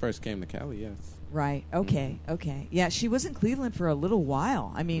 But when she first came to Cali, yes. Right. Okay. Okay. Yeah, she was in Cleveland for a little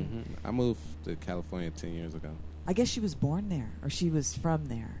while. I mean, I moved to California 10 years ago. I guess she was born there, or she was from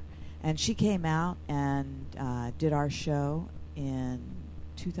there. And she came out and did our show in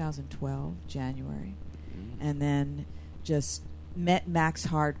 2012, January. And then just met Max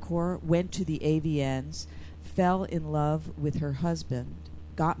Hardcore, went to the AVNs, fell in love with her husband,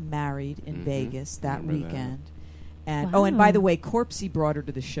 got married in Vegas that weekend. And and by the way, Corpsey brought her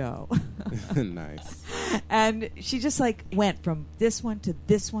to the show. Nice. And she just like went from this one to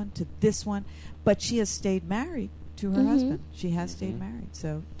this one to this one, but she has stayed married to her husband. She has stayed married.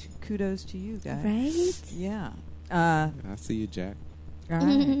 So kudos to you guys. Right? Yeah. I see you, Jack. All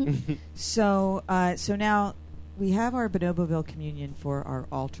right. So now we have our Bonoboville communion for our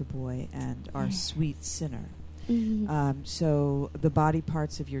altar boy and our sweet sinner. So the body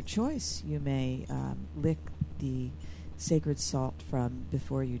parts of your choice, you may lick the sacred salt from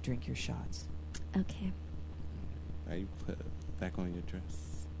before you drink your shots. Okay. Now you put it back on your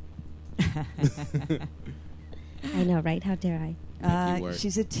dress. I know, right? How dare I?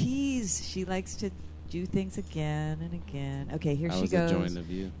 She's a tease. She likes to do things again and again. Okay, here she goes. Enjoying the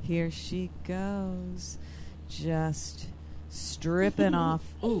view. Here she goes. Just stripping off.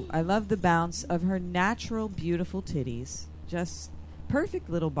 Ooh, I love the bounce of her natural, beautiful titties. Just perfect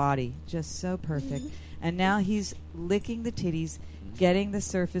little body. Just so perfect. And now he's licking the titties, getting the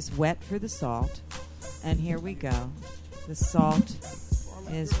surface wet for the salt. And here we go. The salt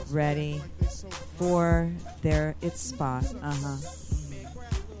is ready for its spot.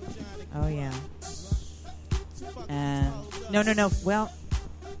 Oh, yeah. And no. Well,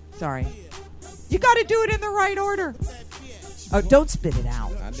 sorry. You got to do it in the right order. Oh, don't spit it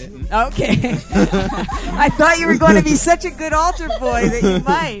out. I didn't. Okay. I thought you were going to be such a good altar boy that you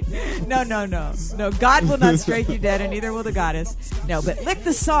might. No. God will not strike you dead, and neither will the goddess. No, but lick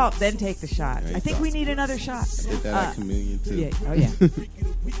the salt, then take the shot. I think we need another shot. I did that at communion, too. Yeah. Oh, yeah.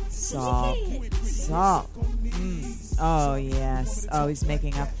 Salt. Oh, yes. Oh, he's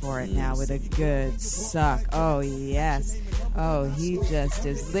making up for it now with a good suck. Oh, yes. Oh, he just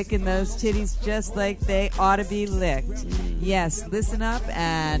is licking those titties just like they ought to be licked. Yes, listen up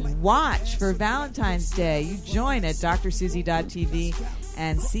and watch for Valentine's Day. You join at drsusie.tv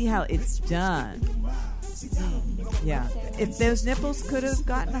and see how it's done. Yeah. If those nipples could have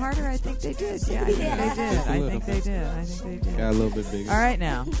gotten harder, I think they did. Yeah, I think they did. Got a little bit bigger. All right,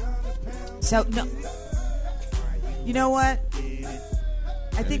 now. So, no. You know what?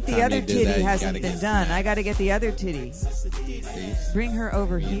 I think the other titty hasn't been done. I got to get the other titty. Bring her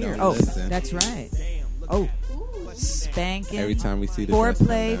over here. Oh, that's right. Oh, spanking. Every time we see the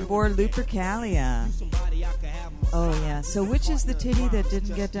Foreplay for Lupercalia. Oh, yeah. So which is the titty that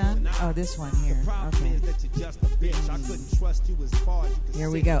didn't get done? Oh, this one here. Okay. Here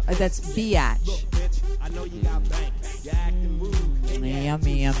we go. That's biatch.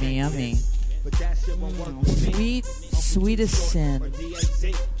 Yummy, yummy, yummy. Sweet, sweet as sin.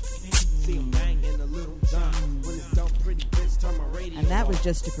 And that was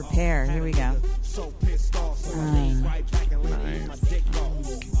just to prepare. Here we go.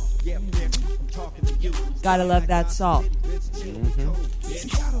 Gotta love that salt.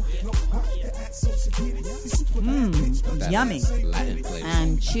 Yummy.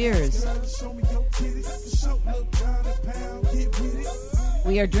 And cheers.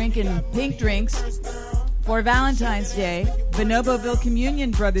 We are drinking pink drinks for Valentine's Day. Bonoboville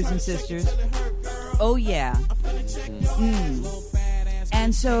Communion, brothers and sisters. Oh, yeah.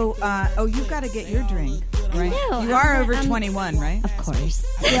 And so, you've got to get your drink, right? No, you are over 21, right? Of course.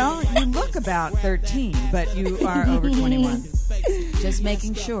 Well, you look about 13, but you are over 21. Just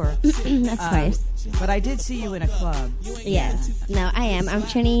making sure. Of course. But I did see you in a club. Yes. No, I am. I'm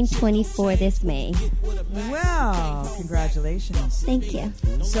turning 24 this May. Well, congratulations. Thank you.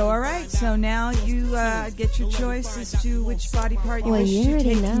 So, all right. So now you get your choice as to which body part you Well, wish you to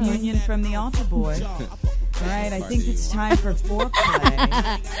already take know. communion from the altar boy. All right. I think it's time for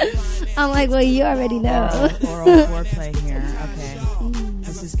foreplay. I'm like, well, you already know. Oral foreplay here. Okay.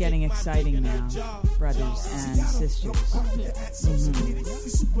 This is getting exciting now, brothers and sisters.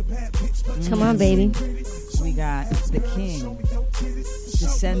 Come on, baby. We got the king,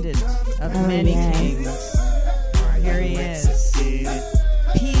 descendant of many kings. Here he is.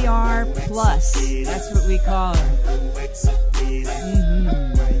 PR plus. That's what we call her.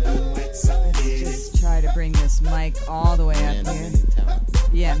 Let's just try to bring this mic all the way up here.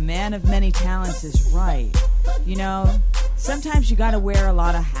 Yeah, man of many talents is right. You know, sometimes you got to wear a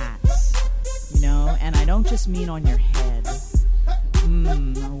lot of hats. You know, and I don't just mean on your head.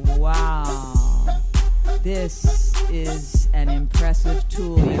 Wow. This is an impressive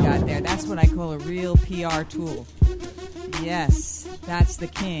tool you got there. That's what I call a real PR tool. Yes, that's the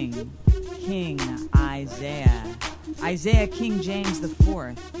king. King Isiah. Isiah King James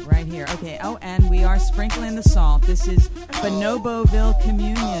IV, right here. Okay, oh, and we are sprinkling the salt. This is Bonoboville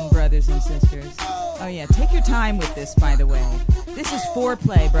Communion, brothers and sisters. Oh, yeah, take your time with this, by the way. This is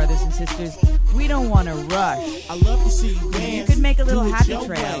foreplay, brothers and sisters. We don't want to rush. I love to see you dance. You could make a little Do it happy your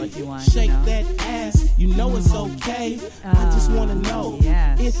trail way. if you want. Shake you know? that ass, you know it's okay. I just want to know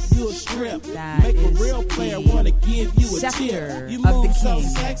if you a strip. That Make a is real player the want to give you a scepter tip. You of the move so king.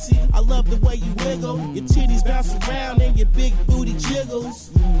 sexy. I love the way you wiggle. Your titties bounce around and your big booty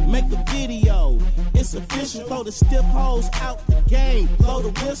jiggles. Make a video. It's official. Blow the stiff hoes out the game. Blow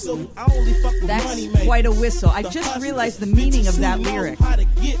the whistle. I only fuck with money That's makers. quite a whistle. I just realized the meaning of that lyric.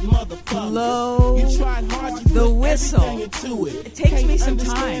 Blow the whistle. It takes me some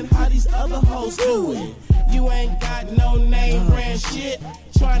time. How these other hoes do it. You ain't got no name brand shit.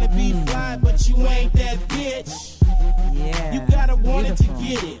 Trying to be fly, but you ain't that bitch. Yeah. You gotta want it to beautiful.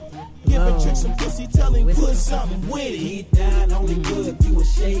 get it. Give a trick some pussy, tell him put something with it. Get down, only good, you a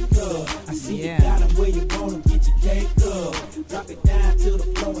shake up. I see you got it where you wanna get your cake up. Drop it down to the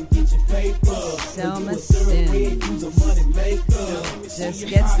floor and get your paper. Selma Sin just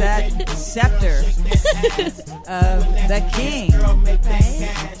gets that scepter of the king.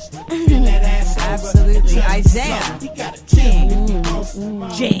 Absolutely. Isiah King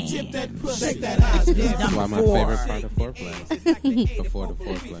James. That's why my favorite part of foreplay. Before the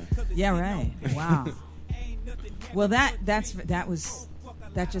foreplay. Yeah, right. Wow. Well, that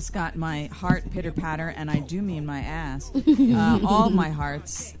just got my heart pitter patter, and I do mean my ass. All my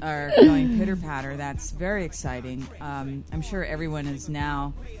hearts are going pitter patter. That's very exciting. I'm sure everyone is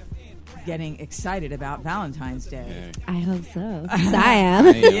now getting excited about Valentine's Day. I hope so. I am.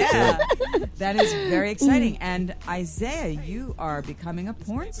 Yeah, that is very exciting. And Isiah, you are becoming a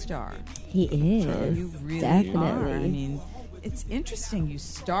porn star. He is. You really Definitely. are. I mean, it's interesting. You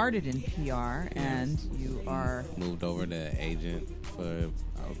started in PR, and you are moved over to agent for.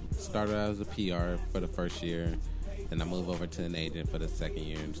 I started out as a PR for the first year, Then I moved over to an agent for the second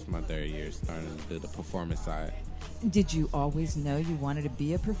year, and it's my third year starting to do the performance side. Did you always know you wanted to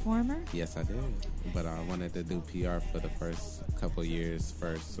be a performer? Yes, I did. But I wanted to do PR for the first couple years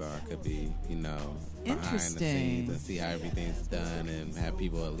first, so I could be, behind the scenes and see how everything's done and have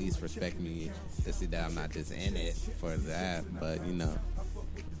people at least respect me to see that I'm not just in it for that, but,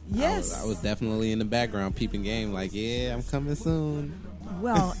 Yes. I was definitely in the background peeping game like, yeah, I'm coming soon.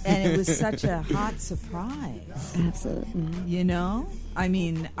 Well, and it was such a hot surprise. Absolutely. I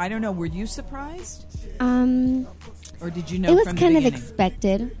mean, I don't know. Were you surprised? Or did you know it was from the kind of beginning?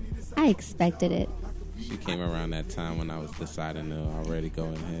 expected. I expected it. She came around that time when I was deciding to already go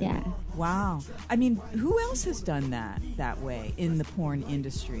ahead. Yeah. Wow. I mean, who else has done that way in the porn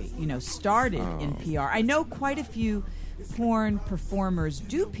industry? Started in PR. I know quite a few porn performers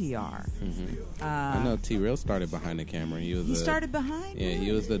do PR. Mm-hmm. I know T-Real started behind the camera. He started behind? Yeah,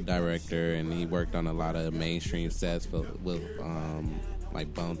 he was the director, and he worked on a lot of mainstream sets with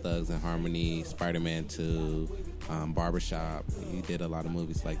like Bone Thugs and Harmony, Spider-Man 2, Barbershop. He did a lot of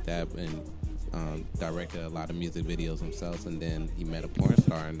movies like that, and directed a lot of music videos himself, and then he met a porn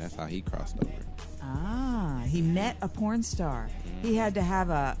star, and that's how he crossed over. Ah, he met a porn star. Mm-hmm. He had to have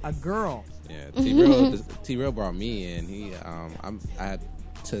a girl. Yeah, T-Real brought me in. I had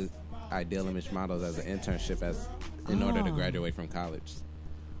to Ideal Image Models as an internship in order to graduate from college.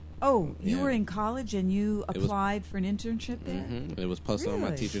 Oh, you were in college and you applied for an internship there? Mm-hmm. It was posted on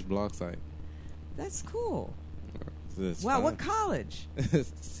my teacher's blog site. That's cool. Wow, fun. What college?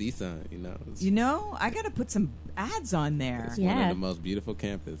 CSUN, I got to put some ads on there. It's one of the most beautiful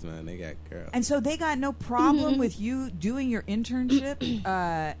campus, man. They got girls. And so they got no problem with you doing your internship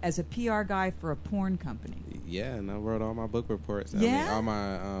as a PR guy for a porn company. Yeah, and I wrote all my book reports. All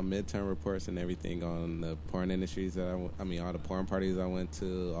my midterm reports and everything on the porn industries that all the porn parties I went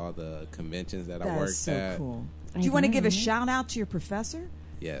to, all the conventions that I worked at. That's so cool. Do you want to give a shout out to your professor?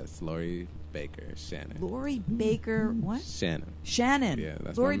 Yes, Lori Baker Shannon. Lori Baker, what? Shannon. Yeah,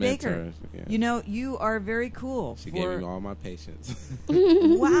 that's Lori my mentor. Baker. Yeah. You are very cool. She gave me all my patience.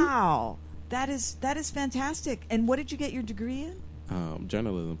 Wow, that is fantastic. And what did you get your degree in?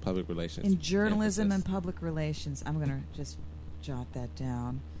 Journalism, public relations. In journalism and public relations. I'm going to just jot that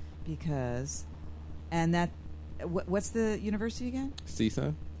down because, and that, what's the university again?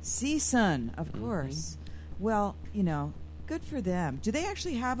 CSUN. CSUN, of course. Well, good for them. Do they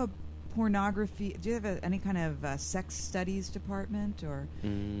actually have a pornography? Do you have any kind of sex studies department or?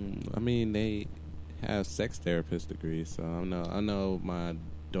 They have sex therapist degrees. So I know my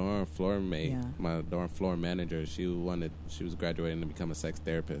dorm floor mate, my dorm floor manager. She was graduating to become a sex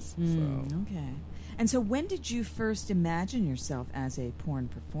therapist. Okay. And so, when did you first imagine yourself as a porn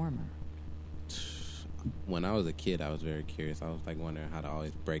performer? When I was a kid, I was very curious. I was wondering how to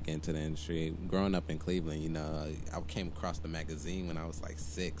always break into the industry. Growing up in Cleveland, I came across the magazine when I was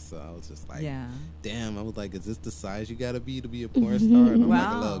 6, so I was just damn. I was like, is this the size you gotta be to be a porn star? And I'm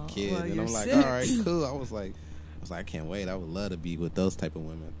like a little kid, and I'm like, 6. all right, cool. I was like, I can't wait. I would love to be with those type of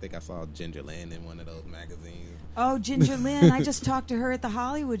women. I think I saw Ginger Lynn in one of those magazines. Oh, Ginger Lynn. I just talked to her at the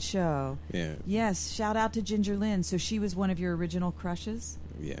Hollywood show. Yeah. Yes, shout out to Ginger Lynn. So she was one of your original crushes?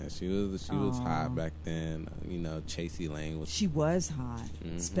 Yeah, she was hot back then. Chasey Lane was. She was hot,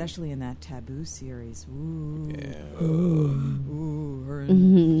 especially in that Taboo series. Ooh. Yeah. Ooh. Her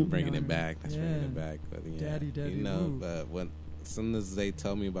bringing it back. That's bringing it back. But Daddy. But as soon as they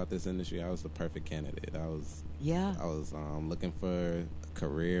told me about this industry, I was the perfect candidate. I was looking for a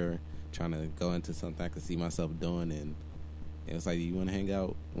career, trying to go into something I could see myself doing, and it was like, do you want to hang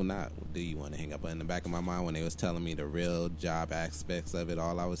out? Well, not do you want to hang out, but in the back of my mind when they was telling me the real job aspects of it,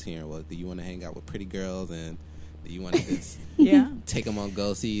 all I was hearing was, do you want to hang out with pretty girls, and do you want to just take them on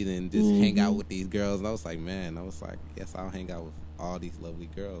go-sees and just hang out with these girls? And I was like, yes, I'll hang out with all these lovely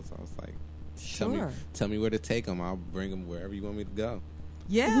girls. I was like, tell me where to take them. I'll bring them wherever you want me to go.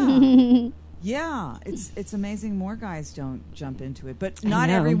 Yeah. Yeah, it's amazing more guys don't jump into it, but not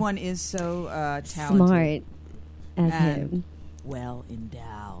everyone is so talented. Smart as him. Well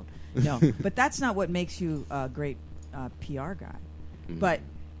endowed. No, but that's not what makes you a great PR guy. But,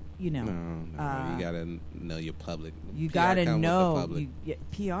 you gotta know your public. You gotta know.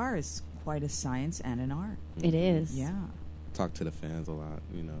 PR is quite a science and an art. It is. Yeah. Talk to the fans a lot,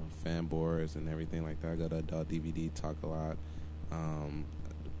 fan boards and everything like that. I go to Adult DVD, talk a lot.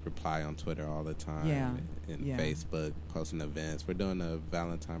 Reply on Twitter all the time, and Facebook, posting events. We're doing a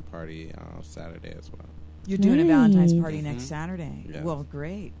Valentine party Saturday as well. You're doing a Valentine's party next Saturday. Yeah. Well,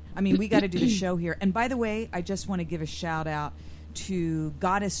 great. I mean, we got to do the show here. And by the way, I just want to give a shout out to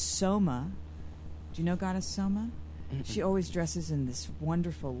Goddess Soma. Do you know Goddess Soma? She always dresses in this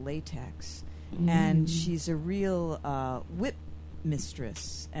wonderful latex. and she's a real whip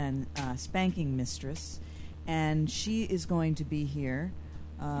mistress and spanking mistress, and she is going to be here.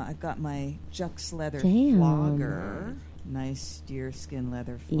 I've got my Jux leather flogger, nice deerskin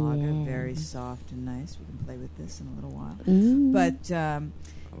leather flogger, very soft and nice. We can play with this in a little while. But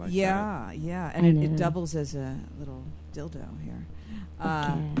like and it doubles as a little dildo here.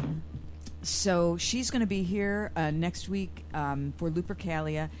 So she's going to be here next week for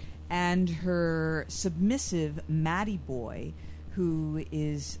Lupercalia, and her submissive Matty boy, who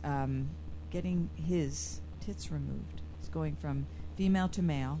is getting his tits removed. He's going from female to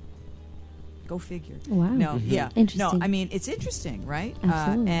male. Go figure. Wow. No, Interesting. No, I mean, it's interesting, right?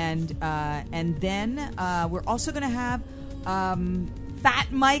 Absolutely. And then we're also going to have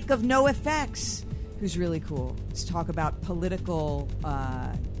Fat Mike of NoFX, who's really cool. Let's talk about political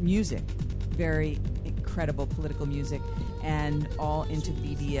music. Very incredible political music, and all into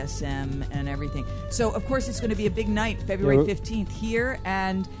BDSM and everything. So, of course, it's going to be a big night, February 15th, here,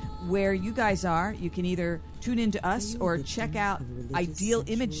 and where you guys are, you can either tune into us or check out Ideal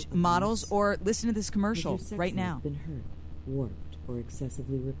Image Models or listen to this commercial right now. Been hurt, warped, or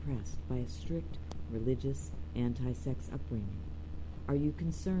excessively repressed by a strict, religious, anti-sex upbringing? Are you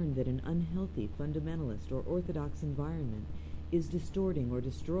concerned that an unhealthy, fundamentalist, or orthodox environment is distorting or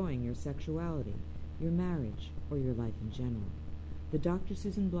destroying your sexuality, your marriage, or your life in general? The Dr.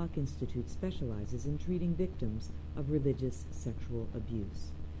 Susan Block Institute specializes in treating victims of religious sexual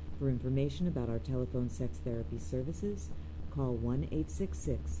abuse. For information about our telephone sex therapy services, call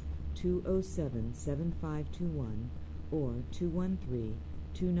 1-866-207-7521 or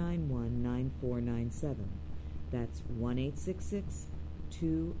 213-291-9497. That's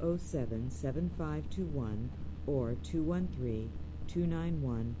 1-866-207-7521 or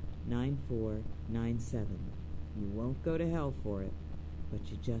 213-291-9497. You won't go to hell for it, but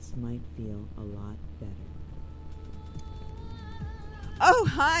you just might feel a lot better. Oh,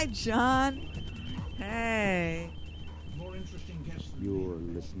 hi, John. Hey. You're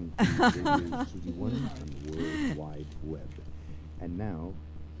listening to Radio Susie One on the World Wide Web. And now,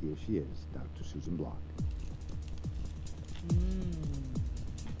 here she is, Dr. Susan Block.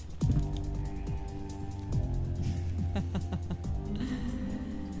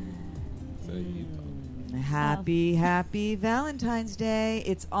 Happy Valentine's Day.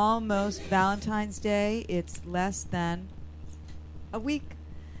 It's almost Valentine's Day. It's less than a week.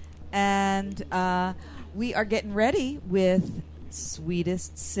 And we are getting ready with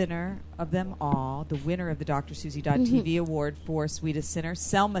Sweetest Sinner of them all, the winner of the DrSusie.tv award for Sweetest Sinner,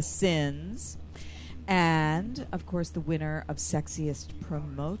 Selma Sins. And, of course, the winner of Sexiest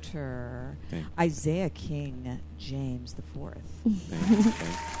Promoter, Isiah King James IV.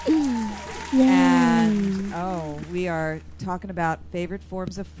 And, we are talking about favorite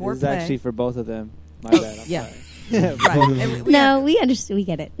forms of foreplay. This is actually for both of them. My bad. I'm sorry. Right. We understand. We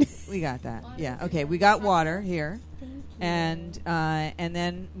get it. We got that. Yeah. Okay. We got water here, and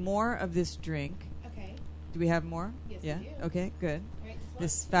then more of this drink. Okay. Do we have more? Yes, yeah. We do. Okay. Good.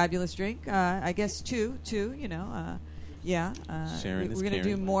 This fabulous drink. I guess two. You know. Yeah. Sharing we're going to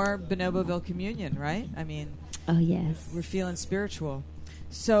do more Bonoboville communion, right? I mean. Oh yes. We're feeling spiritual.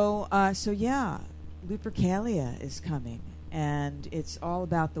 So yeah, Lupercalia is coming, and it's all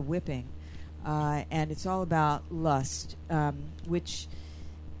about the whipping. And it's all about lust, which,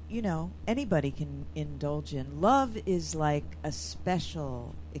 you know, anybody can indulge in. Love is like a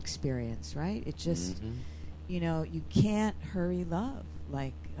special experience, right? It just, you know, you can't hurry love,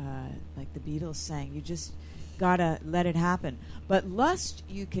 like the Beatles sang. You just gotta let it happen. But lust,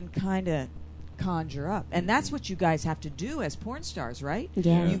 you can kind of conjure up, and that's what you guys have to do as porn stars, right?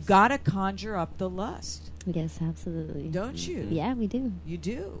 Yeah. You gotta conjure up the lust. Yes, absolutely. Don't you? Yeah, we do. You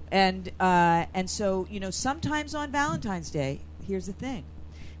do. And so, you know, sometimes on Valentine's Day, here's the thing.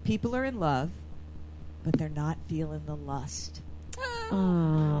 People are in love, but they're not feeling the lust.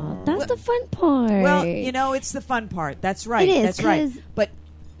 Oh, that's the fun part. Well, you know, it's the fun part. That's right. It is, that's right. But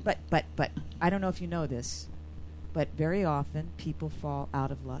I don't know if you know this, but very often people fall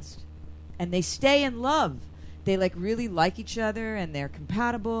out of lust. And they stay in love. They really like each other, and they're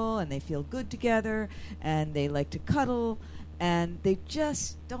compatible, and they feel good together, and they like to cuddle, and they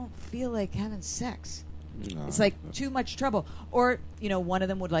just don't feel like having sex. No. It's like too much trouble. Or, you know, one of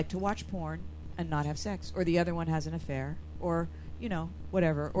them would like to watch porn and not have sex, or the other one has an affair, or, you know,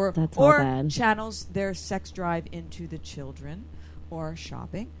 whatever. Or channels their sex drive into the children, or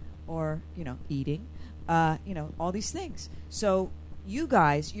shopping, or, you know, eating, you know, all these things. So you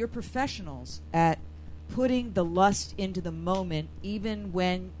guys, you're professionals at putting the lust into the moment, even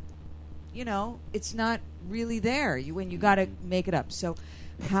when, you know, it's not really there. When you got to make it up. So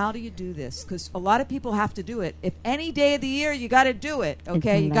How do you do this? Because a lot of people have to do it. If any day of the year, you got to do it,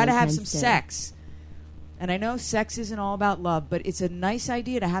 okay? You got to have some sex. And I know sex isn't all about love, but it's a nice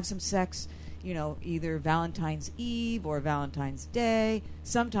idea to have some sex, you know, either Valentine's Eve or Valentine's Day.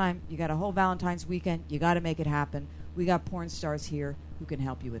 Sometime you got a whole Valentine's weekend. You got to make it happen. We got porn stars here who can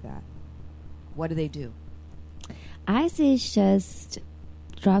help you with that. What do they do? I say just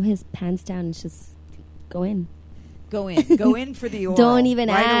drop his pants down and just go in. Go in. Go in for the oral. Don't even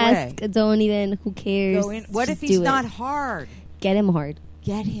right ask. Away. Don't even. Who cares? Go in. What just if he's not hard? Get him hard.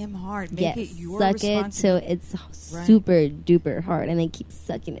 Get him hard. Make it your suck responsibility. it till it's super duper hard, and then keep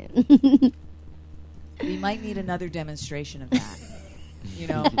sucking it. We might need another demonstration of that. You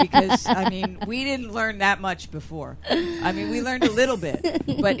know, because, I mean, we didn't learn that much before. I mean, we learned a little bit.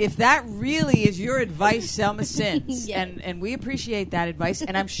 But if that really is your advice, Selma sins. Yes. And we appreciate that advice.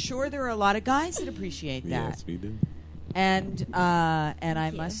 And I'm sure there are a lot of guys that appreciate that. Yes, we do. And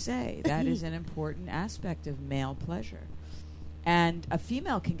I must say, that is an important aspect of male pleasure. And a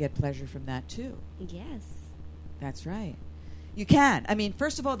female can get pleasure from that, too. Yes. That's right. You can. I mean,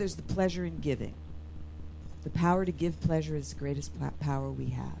 first of all, there's the pleasure in giving. The power to give pleasure is the greatest power we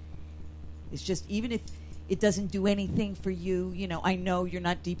have. It's just, even if it doesn't do anything for you, you know, I know you're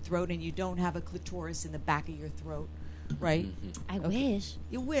not deep throat and you don't have a clitoris in the back of your throat, right? I wish.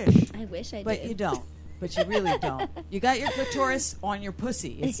 You wish. I wish I did. But you don't. But you really don't. You got your clitoris on your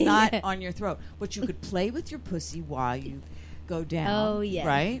pussy. It's not on your throat. But you could play with your pussy while you go down. Oh, yes.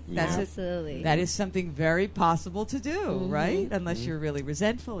 Right? That's absolutely. That is something very possible to do, right? Unless you're really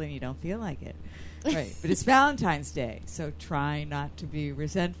resentful and you don't feel like it. Right, but it's Valentine's Day, so try not to be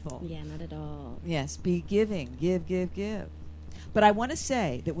resentful. Yeah, not at all. Yes, be giving. Give. But I want to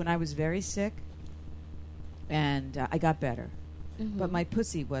say that when I was very sick, and I got better, but my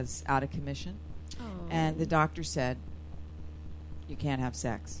pussy was out of commission, and the doctor said, you can't have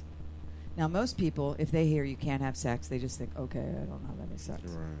sex. Now, most people, if they hear you can't have sex, they just think, okay, I don't have any sex.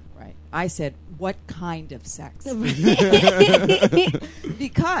 Right. I said, what kind of sex?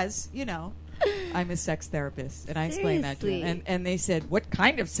 Because, you know, I'm a sex therapist, and I explained that to them. And they said, what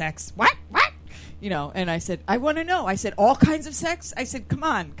kind of sex? What? You know, and I said, I want to know. I said, all kinds of sex? I said, come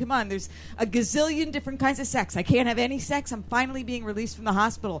on. There's a gazillion different kinds of sex. I can't have any sex. I'm finally being released from the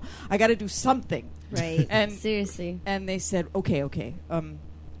hospital. I got to do something. Right. And seriously. And they said, okay.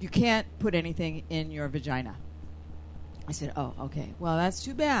 You can't put anything in your vagina. I said, oh, okay. Well, that's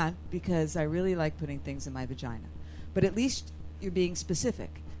too bad, because I really like putting things in my vagina. But at least you're being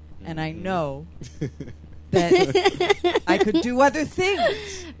specific. And I know that I could do other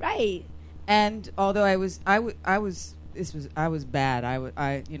things. Right. And although I was bad.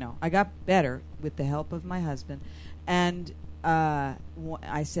 I got better with the help of my husband. And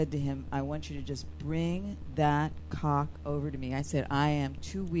I said to him, I want you to just bring that cock over to me. I said, I am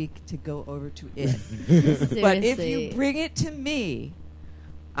too weak to go over to it. But if you bring it to me,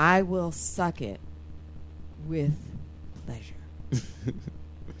 I will suck it with pleasure.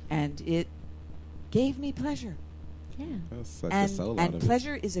 And it gave me pleasure. Yeah. And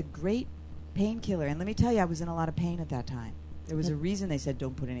pleasure is a great painkiller. And let me tell you, I was in a lot of pain at that time. There was a reason they said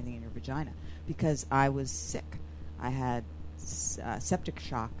don't put anything in your vagina, because I was sick. I had septic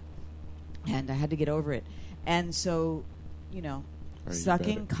shock, and I had to get over it. And so, you know,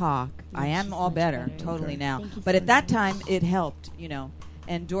 sucking cock, I am all better totally now. But at that time, it helped, you know.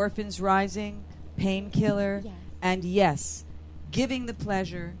 Endorphins rising, painkiller, and yes, giving the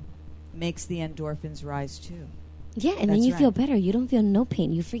pleasure makes the endorphins rise too. Yeah, and then you feel better. You don't feel no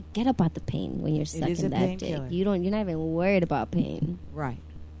pain. You forget about the pain when you're sucking that dick. You're not even worried about pain. Right.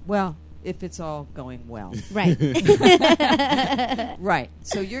 Well, if it's all going well. Right. Right.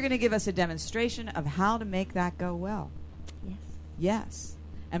 So you're going to give us a demonstration of how to make that go well. Yes. Yes.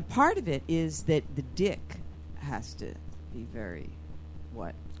 And part of it is that the dick has to be very,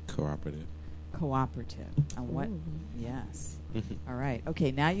 what? Cooperative. And what? Yes. All right.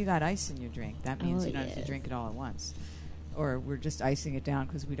 Okay, now you got ice in your drink. That means you don't have to drink it all at once. Or we're just icing it down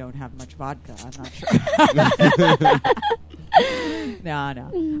because we don't have much vodka. I'm not sure.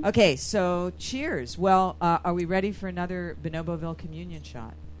 No. Okay, so cheers. Well, are we ready for another Bonoboville communion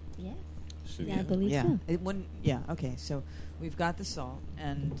shot? Yes. Yeah, I believe so. It wouldn't. Yeah. Okay. So we've got the salt,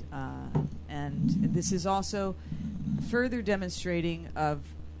 and this is also further demonstrating of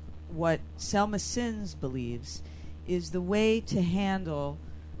what Selma Sins believes is the way to handle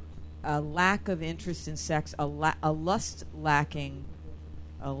a lack of interest in sex, a lackluster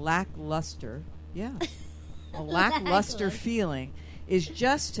feeling is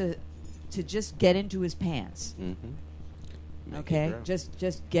just to just get into his pants. Okay,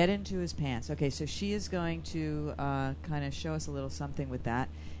 just get into his pants. Okay, so she is going to kind of show us a little something with that.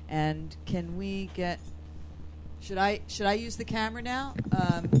 And can we get? Should I use the camera now?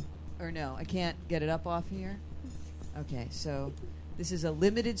 Or no? I can't get it up off here. Okay, so this is a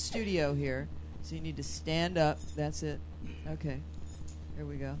limited studio here, so you need to stand up. That's it. Okay, here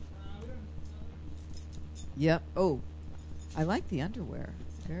we go. Yep. Oh, I like the underwear.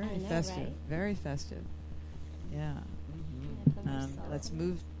 Very festive. Right? Very festive. Yeah. Let's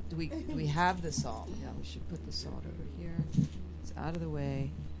move. Do we have the salt? Yeah, we should put the salt over here. It's out of the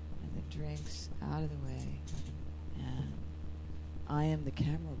way, and the drinks out of the way. And I am the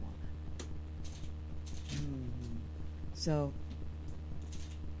camera woman. So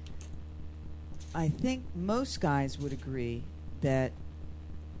I think most guys would agree that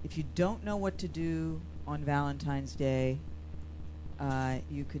if you don't know what to do on Valentine's Day,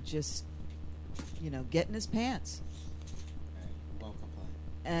 you could just, get in his pants. Won't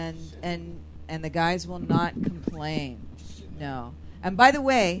complain. And the guys will not complain. No. And by the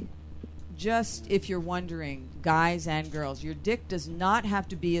way, just if you're wondering, guys and girls, your dick does not have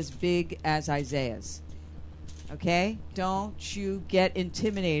to be as big as Isiah's. Okay? Don't you get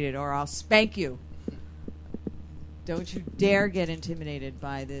intimidated or I'll spank you. Don't you dare get intimidated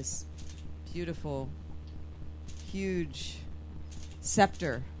by this beautiful, huge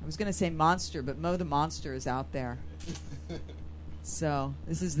scepter. I was going to say monster, but Mo the monster is out there. So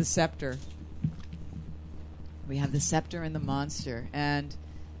this is the scepter. We have the scepter and the monster. And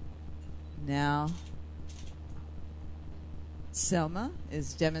now Selma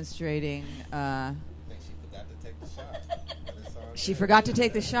is demonstrating... She forgot to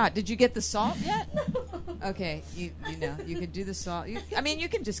take the shot. Did you get the salt yet? Okay, you could do the salt. You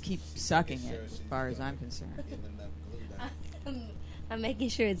can just keep sucking it, as far as I'm concerned. I'm making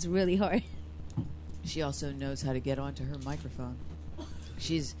sure it's really hard. She also knows how to get onto her microphone.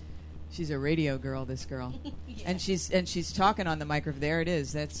 She's a radio girl, this girl, yeah. and she's talking on the microphone. There it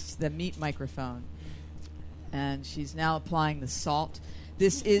is. That's the meat microphone, and she's now applying the salt.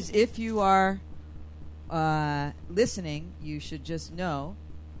 This is if you are. Listening, you should just know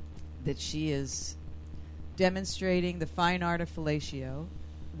that she is demonstrating the fine art of fellatio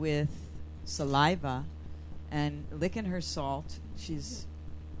with saliva and licking her salt. If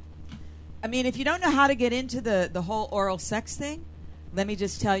you don't know how to get into the whole oral sex thing, let me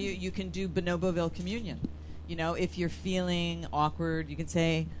just tell you, you can do Bonoboville communion. If you're feeling awkward, you can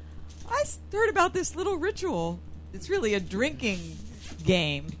say, I heard about this little ritual. It's really a drinking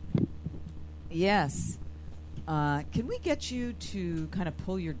game. Yes. Can we get you to kind of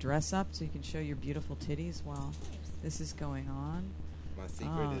pull your dress up so you can show your beautiful titties while this is going on? My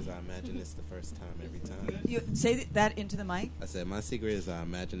secret is I imagine it's the first time every time. You say that into the mic? I said my secret is I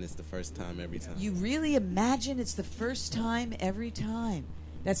imagine it's the first time every time. You really imagine it's the first time every time?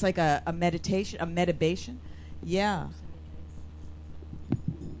 That's like a meditation, a medibation? Yeah.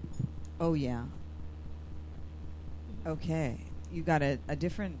 Oh, yeah. Okay. You got a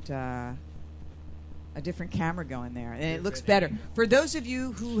different camera going there, and it looks better. For those of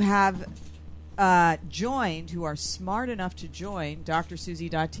you who have joined, who are smart enough to join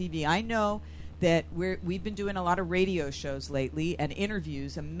drsusie.tv, I know that we've been doing a lot of radio shows lately and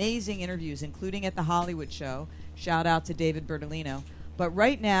interviews, amazing interviews, including at the Hollywood show. Shout out to David Bertolino. But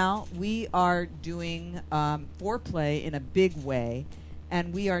right now, we are doing foreplay in a big way,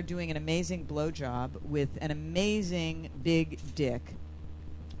 and we are doing an amazing blowjob with an amazing big dick.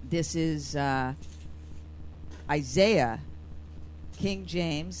 This is... Isiah King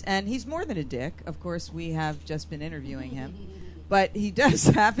James, and he's more than a dick. Of course, we have just been interviewing him, but he does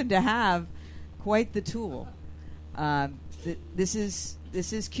happen to have quite the tool. This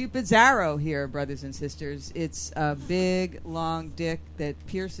is Cupid's arrow here, brothers and sisters. It's a big, long dick that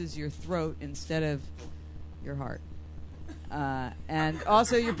pierces your throat instead of your heart, and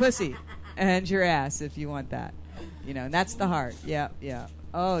also your pussy and your ass if you want that. And that's the heart. Yeah.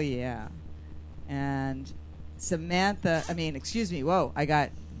 Oh yeah, and. Samantha, whoa,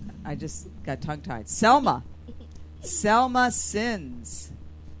 I just got tongue-tied. Selma Sins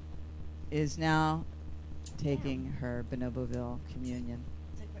is now taking her Bonoboville communion.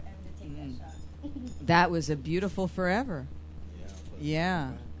 Took forever to take that shot. That was a beautiful forever.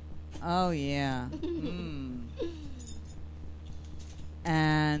 Yeah. Oh, yeah.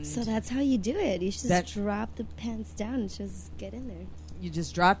 And so that's how you do it. You just drop the pants down and just get in there. You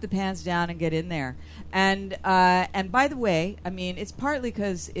just drop the pants down and get in there. And by the way, it's partly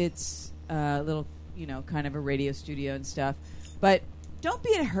because it's a little, kind of a radio studio and stuff. But don't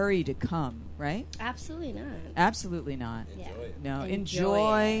be in a hurry to come, right? Absolutely not. Absolutely not. Yeah. No,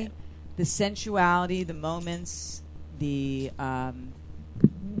 enjoy the sensuality, the moments, the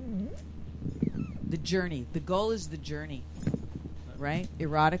journey. The goal is the journey, right?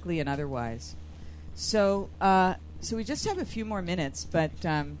 Erotically and otherwise. So we just have a few more minutes, but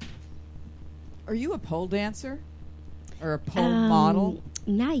are you a pole dancer or a pole model?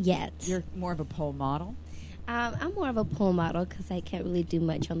 Not yet. You're more of a pole model? I'm more of a pole model because I can't really do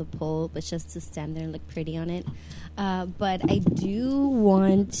much on the pole, but just to stand there and look pretty on it. But I do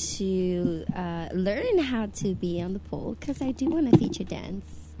want to learn how to be on the pole because I do want to feature dance.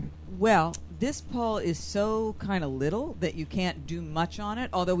 Well, this pole is so kind of little that you can't do much on it,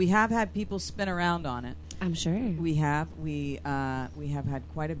 although we have had people spin around on it. I'm sure. We have had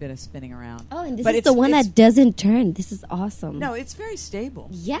quite a bit of spinning around. Oh, and this is the one that doesn't turn. This is awesome. No, it's very stable.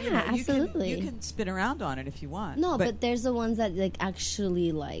 Yeah, absolutely. You can spin around on it if you want. No, but there's the ones that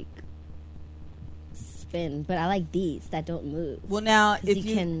actually spin. But I like these that don't move. Well, now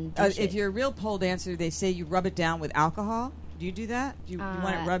if you're a real pole dancer, they say you rub it down with alcohol. Do you do that? Do you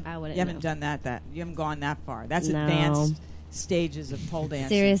want it rubbed? I wouldn't. You haven't done that. You haven't gone that far. That's advanced stages of pole dancing.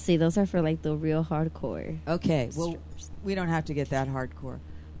 Seriously, those are for the real hardcore. Okay, well, we don't have to get that hardcore.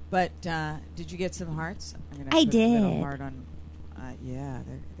 But did you get some hearts? I did. A little heart on. Yeah,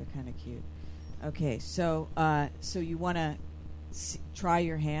 they're kind of cute. Okay, so you want to try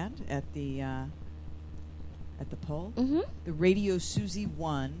your hand at the pole? Mm-hmm. The Radio Susie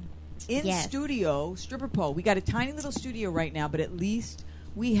 1 in studio stripper pole. We got a tiny little studio right now, but at least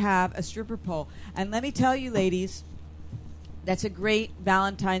we have a stripper pole. And let me tell you, ladies, that's a great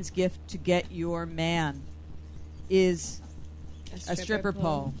Valentine's gift to get your man is a stripper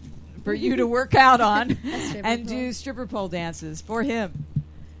pole for you to work out on and do stripper pole dances for him.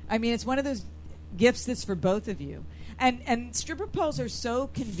 I mean, it's one of those gifts that's for both of you. And stripper poles are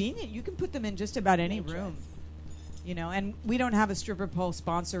so convenient. You can put them in just about any room. And we don't have a stripper pole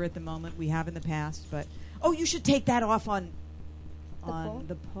sponsor at the moment. We have in the past, but you should take that off on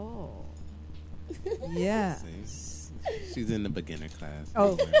the pole. Yeah. She's in the beginner class.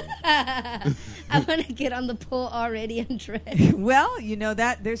 Oh. I want to get on the pole already undressed. Well,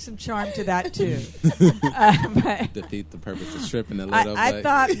 that there's some charm to that too. Defeat the purpose of stripping a little bit. I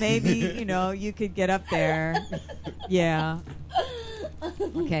thought maybe you could get up there. Yeah.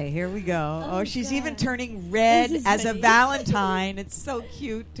 Okay, here we go. Oh, she's even turning red as a Valentine. It's so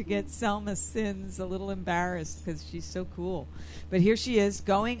cute to get Selma Sins a little embarrassed because she's so cool. But here she is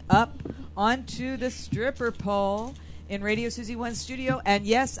going up onto the stripper pole in Radio Susie 1 studio. And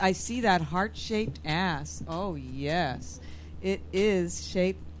yes, I see that heart-shaped ass. Oh, yes. It is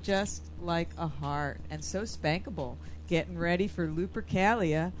shaped just like a heart and so spankable. Getting ready for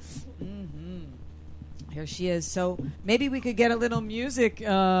Lupercalia. Mm-hmm. Here she is. So maybe we could get a little music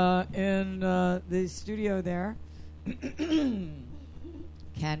in the studio there. Can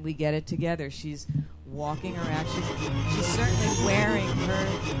we get it together? She's walking around. She's certainly wearing her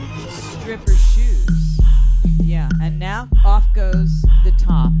stripper shoes. Yeah, and now off goes the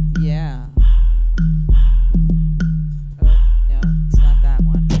top. Yeah. Oh, no, it's not that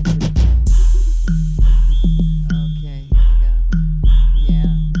one. Okay, here we go.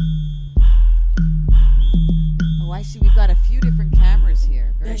 Yeah. Oh, I see. We've got a few different cameras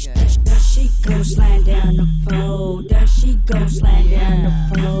here. Very good. There she goes, sliding down the pole. There she goes, sliding down the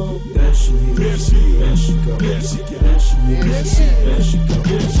pole. There she is. There she is. There she goes. There she goes. There she is. There she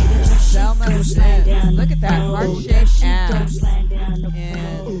goes. Selma Sins. Look at that heart-shaped ass and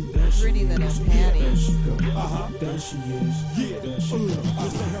pretty little panties. There she is. Yeah, there she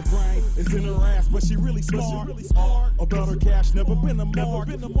is. Her brain is in her ass, but she really smart. About her cash, never been a mark.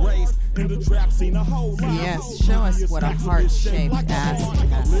 Raised in the trap, seen a whole lot. Yes, show us what a heart-shaped ass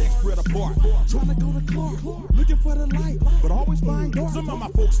has. Legs spread apart, trying to go to Clark, looking for the light, but always find dark. Some of my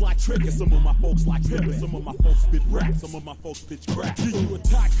folks like tricking, some of my folks like pimping, some of my folks spit rap, some of my folks spit crack. Give you a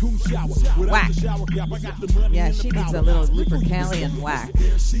tycoon shower without the shower cap. I got the money. Yeah, she needs a little Lupercalian whack.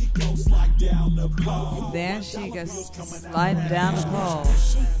 There she goes, slide down the pole. There she goes, sliding down the pole.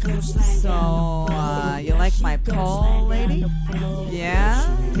 So, you like my pole, lady?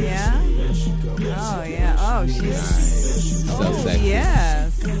 Yeah? Yeah? Oh, yeah. Oh, she's... So sexy.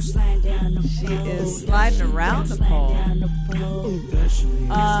 Yes. She is sliding around the pole.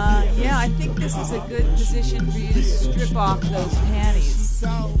 Yeah, I think this is a good position for you to strip off those panties.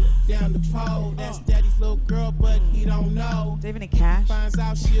 Down the pole, that's daddy's little girl, but he don't know. Do you have any cash? Finds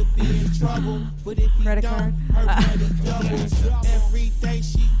out she'll be in trouble, but if he credit don't, card? her money doubles. Every day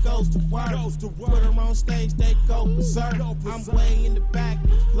she goes goes to work. Put her on stage, they go berserk. I'm way in the back,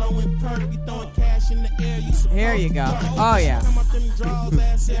 blowing perk. You throwing cash in the air. Here you go. Oh, yeah. Come up them draws,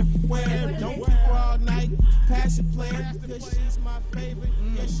 ass everywhere. Don't keep her all night. Passion player, because she's my favorite.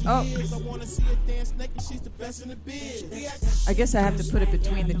 Yes, she is. I want to see her dance naked. She's the best in the biz. I guess I have to put it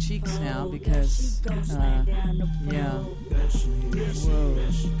between the cheeks now because, yeah. Whoa.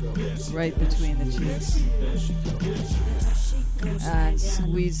 Right between the cheeks. And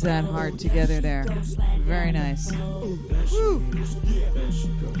squeeze that hard together there. Very nice. Woo.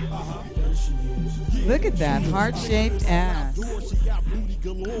 Look at that heart-shaped ass.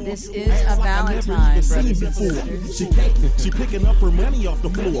 This is a Valentine, brothers and sisters. She picking up her money off the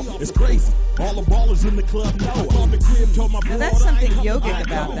floor. It's crazy. All the ballers in the club know. Now that's something yogic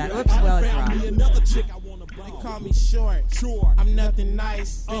about that. Oops, well, it dropped. They call me short. I'm nothing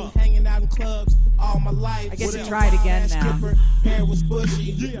nice. Been hanging out in clubs all my life. I get to try it again now. Hair was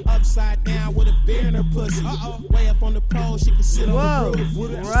bushy. Upside down with a beer in her pussy. Way up on the pole, she could sit on the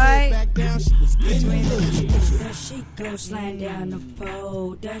roof. Right back down, she was between the cheeks. There she goes, slide down the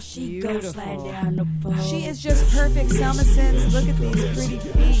pole. There she goes, slide down the pole. She is just perfect. Selma Sins, look at these pretty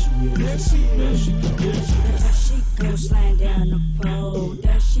feet. There she goes, slide down the pole.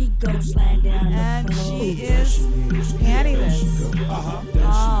 There she goes, slide down the pole. And she is pantyless.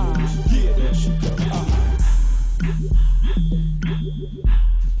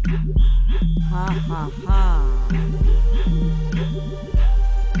 Ha ha ha.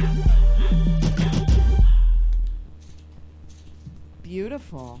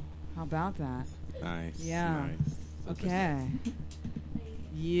 Beautiful. How about that? Nice. Yeah. Nice. Okay.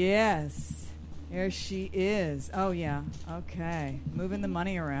 Yes. Here she is. Oh yeah. Okay. Moving the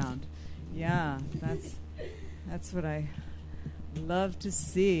money around. Yeah. That's what I love to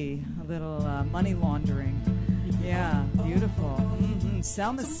see. A little money laundering. Yeah. Beautiful.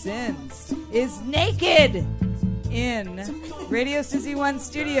 Selma Sins is naked in Radio Susie One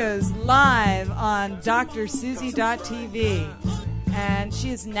Studios live on drsusie.tv. And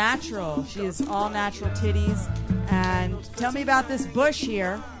she is natural. She is all natural titties. And tell me about this bush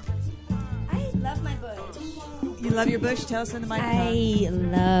here. I love my bush. You love your bush? Tell us in the microphone. I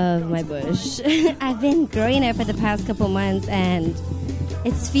love my bush. I've been growing it for the past couple months, and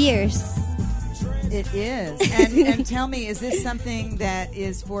it's fierce. It is. And tell me, is this something that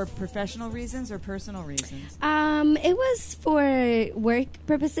is for professional reasons or personal reasons? It was for work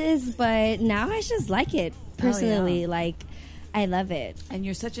purposes, but now I just like it personally. Oh, yeah. Like, I love it. And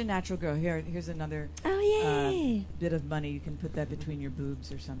you're such a natural girl. Here's another bit of money. You can put that between your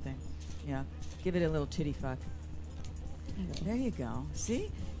boobs or something. Yeah. Give it a little titty fuck. There you go. See?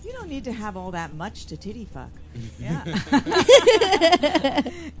 You don't need to have all that much to titty fuck. Yeah.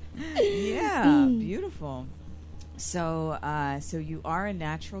 Yeah. Beautiful. So you are a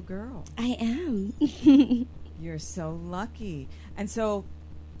natural girl. I am. You're so lucky. And so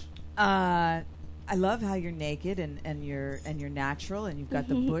I love how you're naked and you're natural and you've got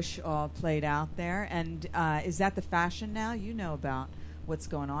the bush all played out there. And is that the fashion now? You know about what's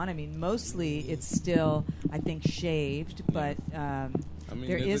going on. I mean, mostly it's still, I think, shaved, but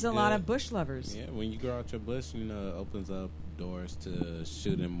there is a lot of bush lovers. Yeah, when you grow out your bush, it opens up doors to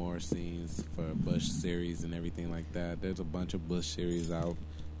shooting more scenes for bush series and everything like that. There's a bunch of bush series out.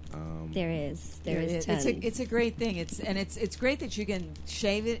 There is tons. It's a great thing. It's great that you can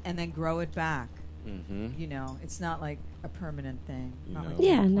shave it and then grow it back. Mm-hmm. It's not like a permanent thing. Not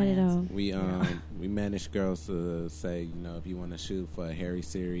at all. We manage girls to say, if you want to shoot for a hairy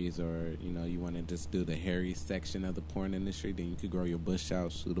series or you want to just do the hairy section of the porn industry, then you could grow your bush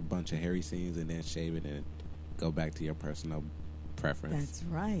out, shoot a bunch of hairy scenes, and then shave it and go back to your personal preference. That's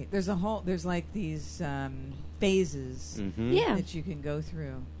right. There's like these phases that you can go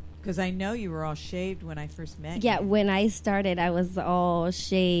through. Because I know you were all shaved when I first met you. Yeah, when I started, I was all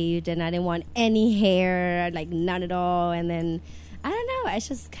shaved, and I didn't want any hair, like none at all. And then, I don't know, I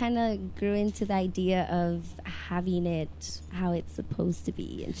just kind of grew into the idea of having it how it's supposed to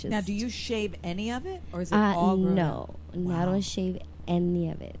be. It's just, now, do you shave any of it, or is it all grown No, I don't shave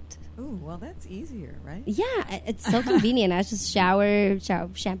any of it. Ooh, well, that's easier, right? Yeah, it's so convenient. I just shower,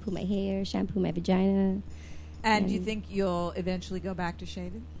 shampoo my hair, shampoo my vagina. And do you think you'll eventually go back to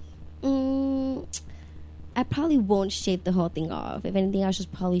shaving? I probably won't shave the whole thing off. If anything, I'll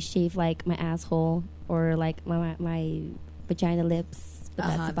just probably shave like my asshole or like my vagina lips. But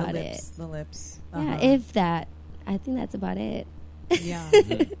that's about it. The lips. Yeah, if that. I think that's about it. Yeah.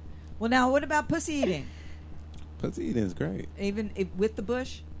 Well, now what about pussy eating? Pussy eating is great. Even with the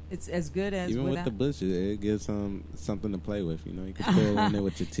bush, it's as good as even without? With the bush. It gives something to play with. You can pull on it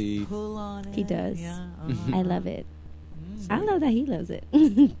with your teeth. Pull on it. He does. Yeah. I love it. I love that he loves it.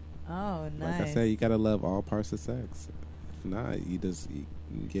 Oh, nice. Like I said, you gotta love all parts of sex. If not, you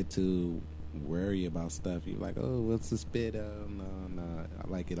get to worry about stuff. You're like, oh, what's the spit? No, I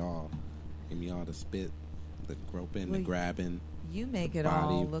like it all. Give me all the spit, the groping, the grabbing. You make it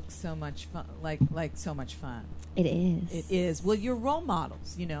all look so much fun, like so much fun. It is. It is. Well, you're role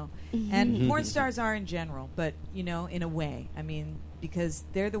models, and porn stars are in general, but in a way. I mean, because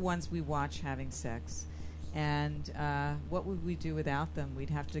they're the ones we watch having sex. And what would we do without them?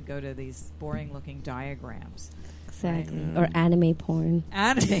 We'd have to go to these boring-looking diagrams. Exactly. Right? Or anime porn.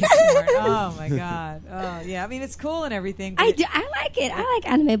 Anime porn. Oh, my God. Oh, yeah. I mean, it's cool and everything. I like it. I like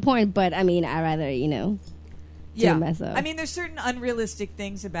anime porn, but, I mean, I rather, do it myself. I mean, there's certain unrealistic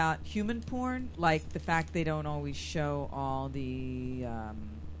things about human porn, like the fact they don't always show all the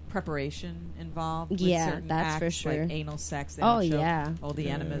preparation involved. Yeah, with certain that's acts, for sure. Like anal sex. They don't show all the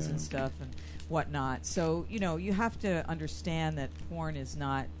Yeah. enemas and stuff and whatnot. So, you have to understand that porn is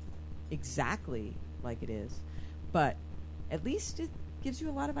not exactly like it is, but at least it gives you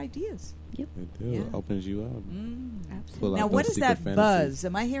a lot of ideas. Yep. It do. It opens you up. Absolutely. Now, what is that buzz?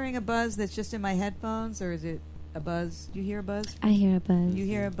 Am I hearing a buzz that's just in my headphones, or is it a buzz? Do you hear a buzz? I hear a buzz. You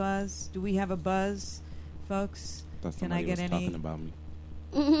hear a buzz? Do we have a buzz, folks? Can I get any? Talking about me.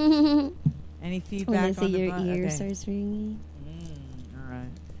 Any feedback on the your buzz? ear starts ringing? All right.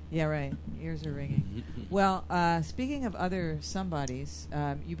 Yeah, right. Ears are ringing. Well, speaking of other somebodies,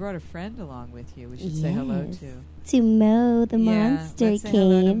 you brought a friend along with you. We should say hello to. To Mo, the monster let's say king.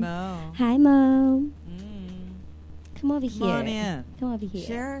 hello to Mo. Hi, Mo. Come over here. Come on in. Come over here.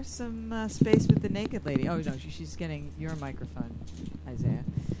 Share some space with the naked lady. Oh, no, she's getting your microphone, Isiah.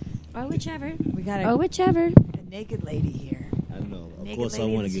 Or whichever. We got whichever. A naked lady here. I know. Of Naked course, I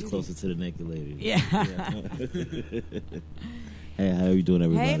lady want in to the get closer to the naked lady. Yeah. Hey, how are you doing,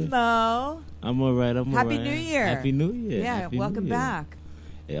 everybody? Hey, Mo. I'm all right. Happy New Year. Happy New Year. Yeah, Happy welcome New Year. back.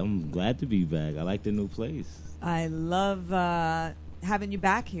 Hey, I'm glad to be back. I like the new place. I love having you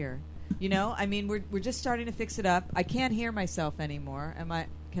back here. I mean, we're just starting to fix it up. I can't hear myself anymore.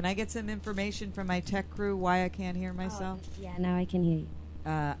 Can I get some information from my tech crew why I can't hear myself? Yeah, now I can hear you.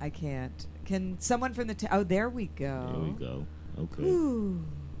 I can't. Can someone from the oh, there we go. There we go. Okay. Ooh.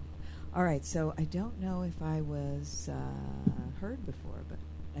 All right, so I don't know if I was heard before, but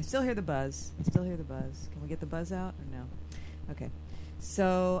I still hear the buzz. Can we get the buzz out or no? Okay.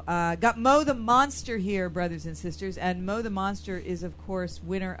 So got Mo the Monster here, brothers and sisters. And Mo the Monster is, of course,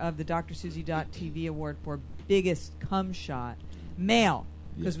 winner of the DrSusie.tv award for biggest cum shot. Male,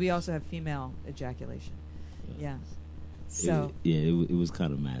 because we also have female ejaculation. Yeah. So it was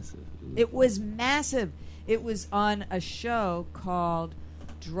kind of massive. It was massive. It was on a show called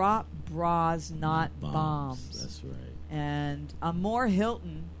Drop Bras Not Bombs. That's right. And Amore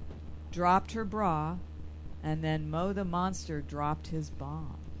Hilton dropped her bra, and then Mo the Monster dropped his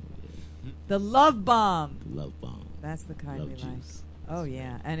bomb. The love bomb. The love bomb. That's the kind love we juice. like. Oh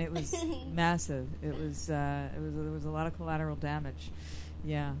yeah, and it was massive. There was a lot of collateral damage.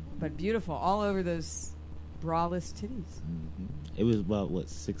 Yeah, but beautiful all over those braless titties. It was about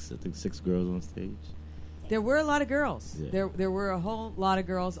six girls on stage. There were a lot of girls. Yeah. There were a whole lot of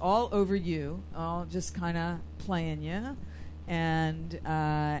girls all over you, all just kind of playing you, and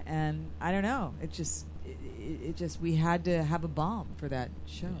I don't know. It just we had to have a bomb for that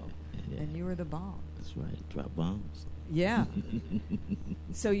show, and you were the bomb. That's right. Drop bombs. Yeah.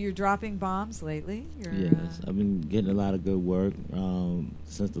 So you're dropping bombs lately? Yes, I've been getting a lot of good work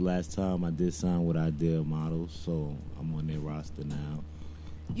since the last time I did sign with Ideal Models, so I'm on their roster now.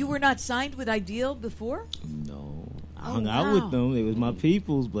 You were not signed with Ideal before? No. I hung out with them. It was my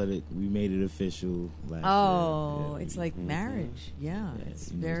people's, but we made it official last year. Oh, it's like marriage. Yeah, it's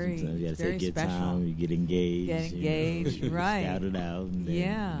very you gotta very take your special. time, you get engaged. Right. Scout it out, and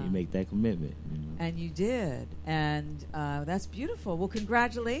then you make that commitment. And you did. And that's beautiful. Well,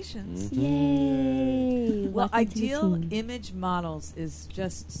 congratulations. Yay. Well, Welcome to the Ideal team. Image Models is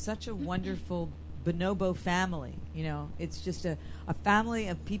just such a wonderful bonobo family. It's just a family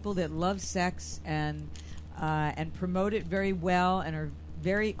of people that love sex and promote it very well and are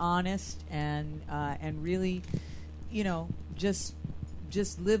very honest and really, just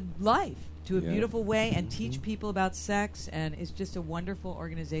live life to a beautiful way and teach people about sex, and it's just a wonderful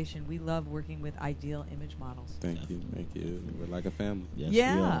organization. We love working with Ideal Image Models. Thank you. We're like a family.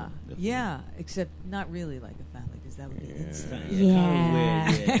 Yes, yeah, except not really like a family, because that would be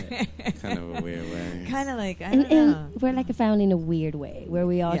kind of a weird way. Kind of like, I don't know. We're like a family in a weird way, where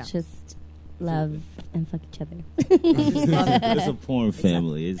we all just love and fuck each other. It's a porn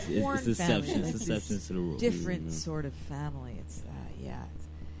family. It's exceptions. It's exceptions to the rule. Different sort of family. It's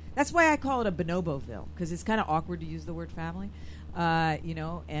that's why I call it a bonoboville, because it's kind of awkward to use the word family.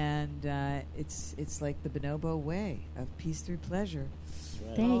 And it's like the bonobo way of peace through pleasure.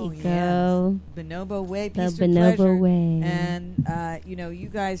 There you go. Bonobo way, The peace through bonobo pleasure. way. And you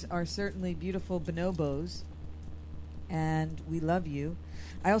guys are certainly beautiful bonobos, and we love you.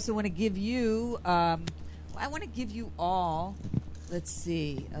 I also want to give you. I want to give you all. Let's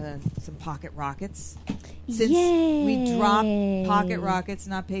see, some pocket rockets. Since we drop pocket rockets,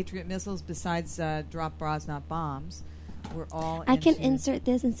 not Patriot missiles, besides drop bras, not bombs, we're all. I can insert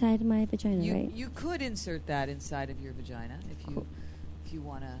this inside my vagina, right? You could insert that inside of your vagina if you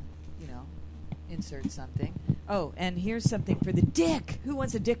want to, insert something. Oh, and here's something for the dick. Who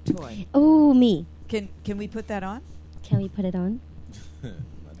wants a dick toy? Oh, me. Can we put that on? Can we put it on?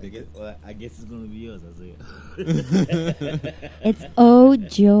 I guess it's going to be yours, Isiah. It's oh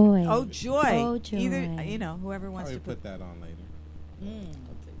joy. Oh joy. Oh joy. Either whoever wants to put that on later.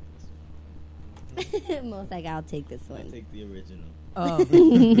 I'll take this one. Most like I'll take this one. I'll take the original. Oh,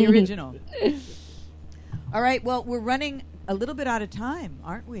 the original. All right. Well, we're running a little bit out of time,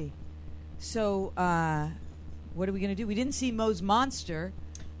 aren't we? So, what are we going to do? We didn't see Moe's Monster.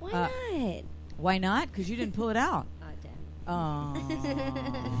 Why not? Why not? Because you didn't pull it out. Oh,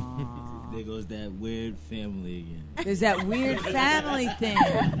 There goes that weird family again. There's that weird family thing.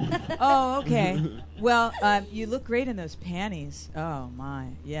 Oh, okay. Well, you look great in those panties. Oh, my.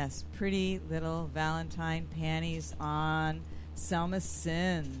 Yes, pretty little Valentine panties on Selma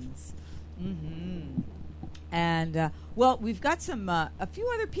Sins. Mm-hmm. And, well, we've got a few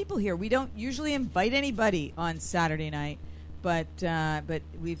other people here. We don't usually invite anybody on Saturday night, but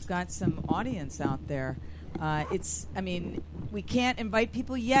we've got some audience out there. We can't invite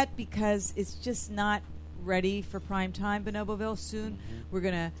people yet because it's just not ready for prime time, Bonoboville. Soon we're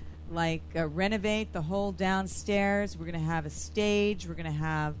going to, renovate the whole downstairs. We're going to have a stage. We're going to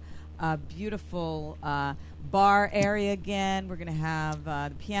have a beautiful bar area again. We're going to have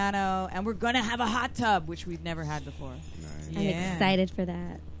the piano. And we're going to have a hot tub, which we've never had before. Nice. I'm excited for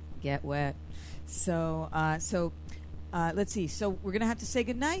that. Get wet. So let's see. So we're going to have to say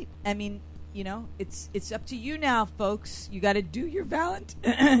goodnight. It's up to you now, folks. You got to do your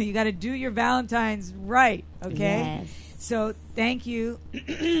you got to do your Valentines right, okay? Yes. So thank you,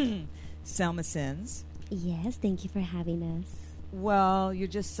 Selma Sins. Yes, thank you for having us. Well, you're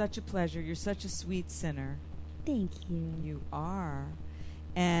just such a pleasure. You're such a sweet sinner. Thank you. You are.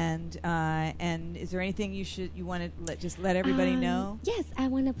 And is there anything you want to let everybody know? Yes, I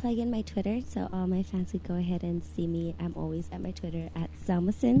want to plug in my Twitter, so all my fans could go ahead and see me. I'm always at my Twitter at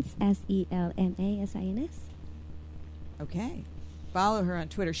Selmasins, SelmaSins. Okay, follow her on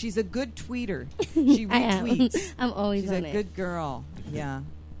Twitter. She's a good tweeter. She retweets. I'm always She's on a it. good girl. Yeah.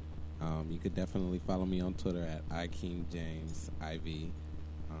 You could definitely follow me on Twitter at IKingJamesIV.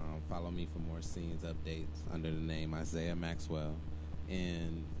 Follow me for more scenes updates under the name Isiah Maxwell.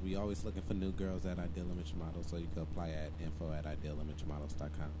 And we always looking for new girls at Ideal Image Models, so you can apply at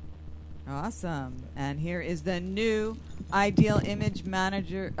info@idealimagemodels.com. Awesome. And here is the new Ideal Image Image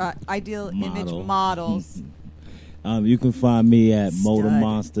Models. You can find me at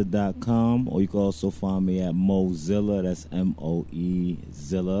motormonster.com, or you can also find me at Mozilla. That's MOE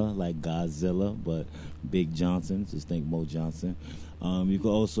Zilla, like Godzilla, but Big Johnson. Just think Mo Johnson. You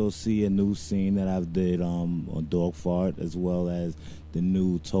can also see a new scene that I've did on Dog Fart, as well as the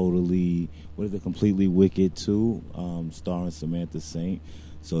new Completely Wicked 2, starring Samantha Saint.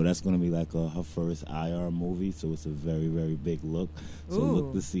 So that's going to be like her first IR movie, so it's a very, very big look. So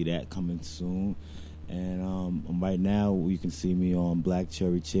look to see that coming soon. And right now, you can see me on Black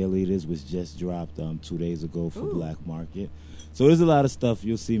Cherry Cheerleaders, which just dropped 2 days ago for Black Market. So there's a lot of stuff.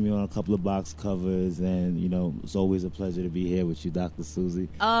 You'll see me on a couple of box covers, and, it's always a pleasure to be here with you, Dr. Susie.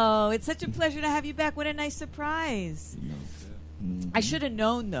 Oh, it's such a pleasure to have you back. What a nice surprise. I should have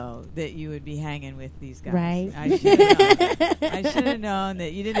known, though, that you would be hanging with these guys. Right. I should have known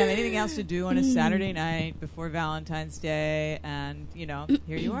that you didn't have anything else to do on a Saturday night before Valentine's Day, and,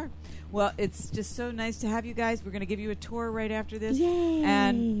 here you are. Well, it's just so nice to have you guys. We're going to give you a tour right after this. Yay.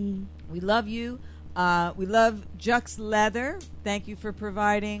 And we love you. We love Jux Leather. Thank you for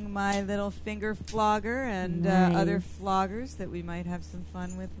providing my little finger flogger and other floggers that we might have some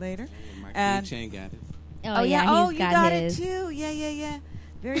fun with later. My and keychain got it. Oh yeah, he's you got his. it too. Yeah.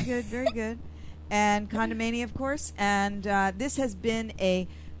 Very good, very good. And Condomania, of course. And this has been a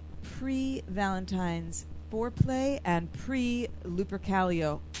pre-Valentine's Foreplay and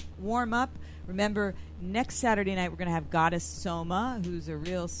pre-Lupercalia warm-up. Remember, next Saturday night we're going to have Goddess Soma, who's a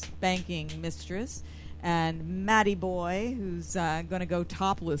real spanking mistress, and Matty Boy, who's going to go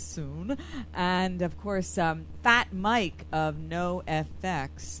topless soon, and, of course, Fat Mike of No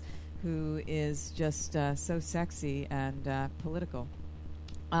FX, who is just so sexy and political.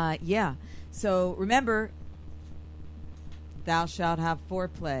 Yeah. So remember, thou shalt have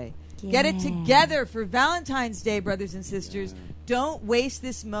foreplay. Yeah. Get it together for Valentine's Day, brothers and sisters. Don't waste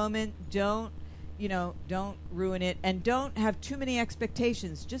this moment. Don't ruin it, and don't have too many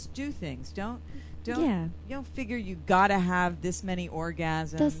expectations. Just do things. Don't figure you gotta have this many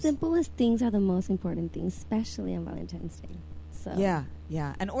orgasms. The simplest things are the most important things, especially on Valentine's Day. So yeah,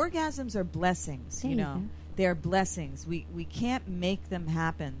 and orgasms are blessings. They are blessings. We can't make them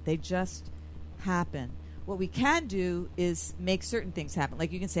happen. They just happen. What we can do is make certain things happen.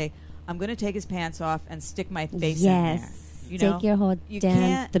 Like you can say, I'm going to take his pants off and stick my face in there. Take your whole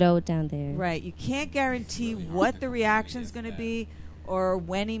damn throat down there. Right. You can't guarantee what the reaction's going to be, or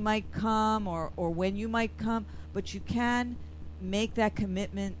when he might come, or when you might come, but you can make that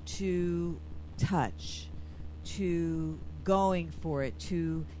commitment to touch, to going for it,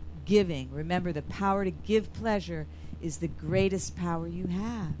 to giving. Remember, the power to give pleasure is the greatest power you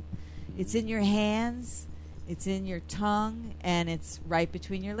have. It's in your hands, it's in your tongue, and it's right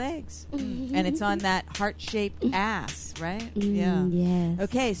between your legs. And it's on that heart-shaped ass, right? Yeah. Yes.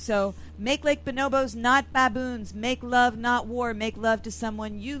 Okay, so make like bonobos, not baboons. Make love, not war. Make love to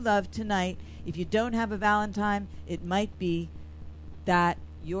someone you love tonight. If you don't have a Valentine, it might be that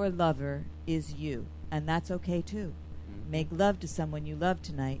your lover is you, and that's okay too. Make love to someone you love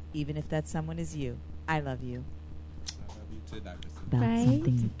tonight, even if that someone is you. I love you. I love you too, Dr. Susan. About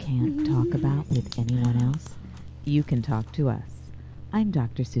something you can't talk about with anyone else? You can talk to us. I'm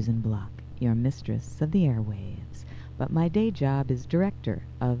Dr. Susan Block, your mistress of the airwaves, but my day job is director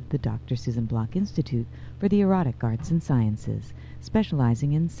of the Dr. Susan Block Institute for the Erotic Arts and Sciences,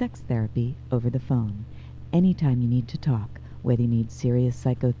 specializing in sex therapy over the phone. Anytime you need to talk, whether you need serious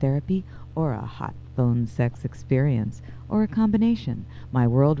psychotherapy or a hot phone sex experience, or a combination, my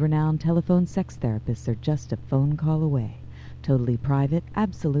world-renowned telephone sex therapists are just a phone call away. Totally private,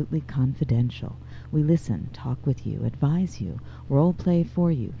 absolutely confidential. We listen, talk with you, advise you, role play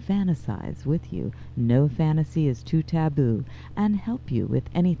for you, fantasize with you. No fantasy is too taboo, and help you with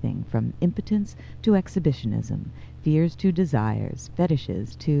anything from impotence to exhibitionism, fears to desires,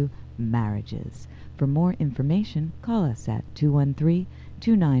 fetishes to marriages. For more information, call us at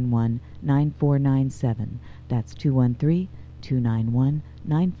 213-291-9497. That's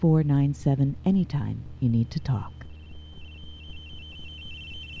 213-291-9497 anytime you need to talk.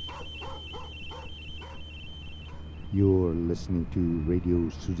 You're listening to Radio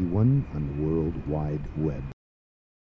Susie 1 on the World Wide Web.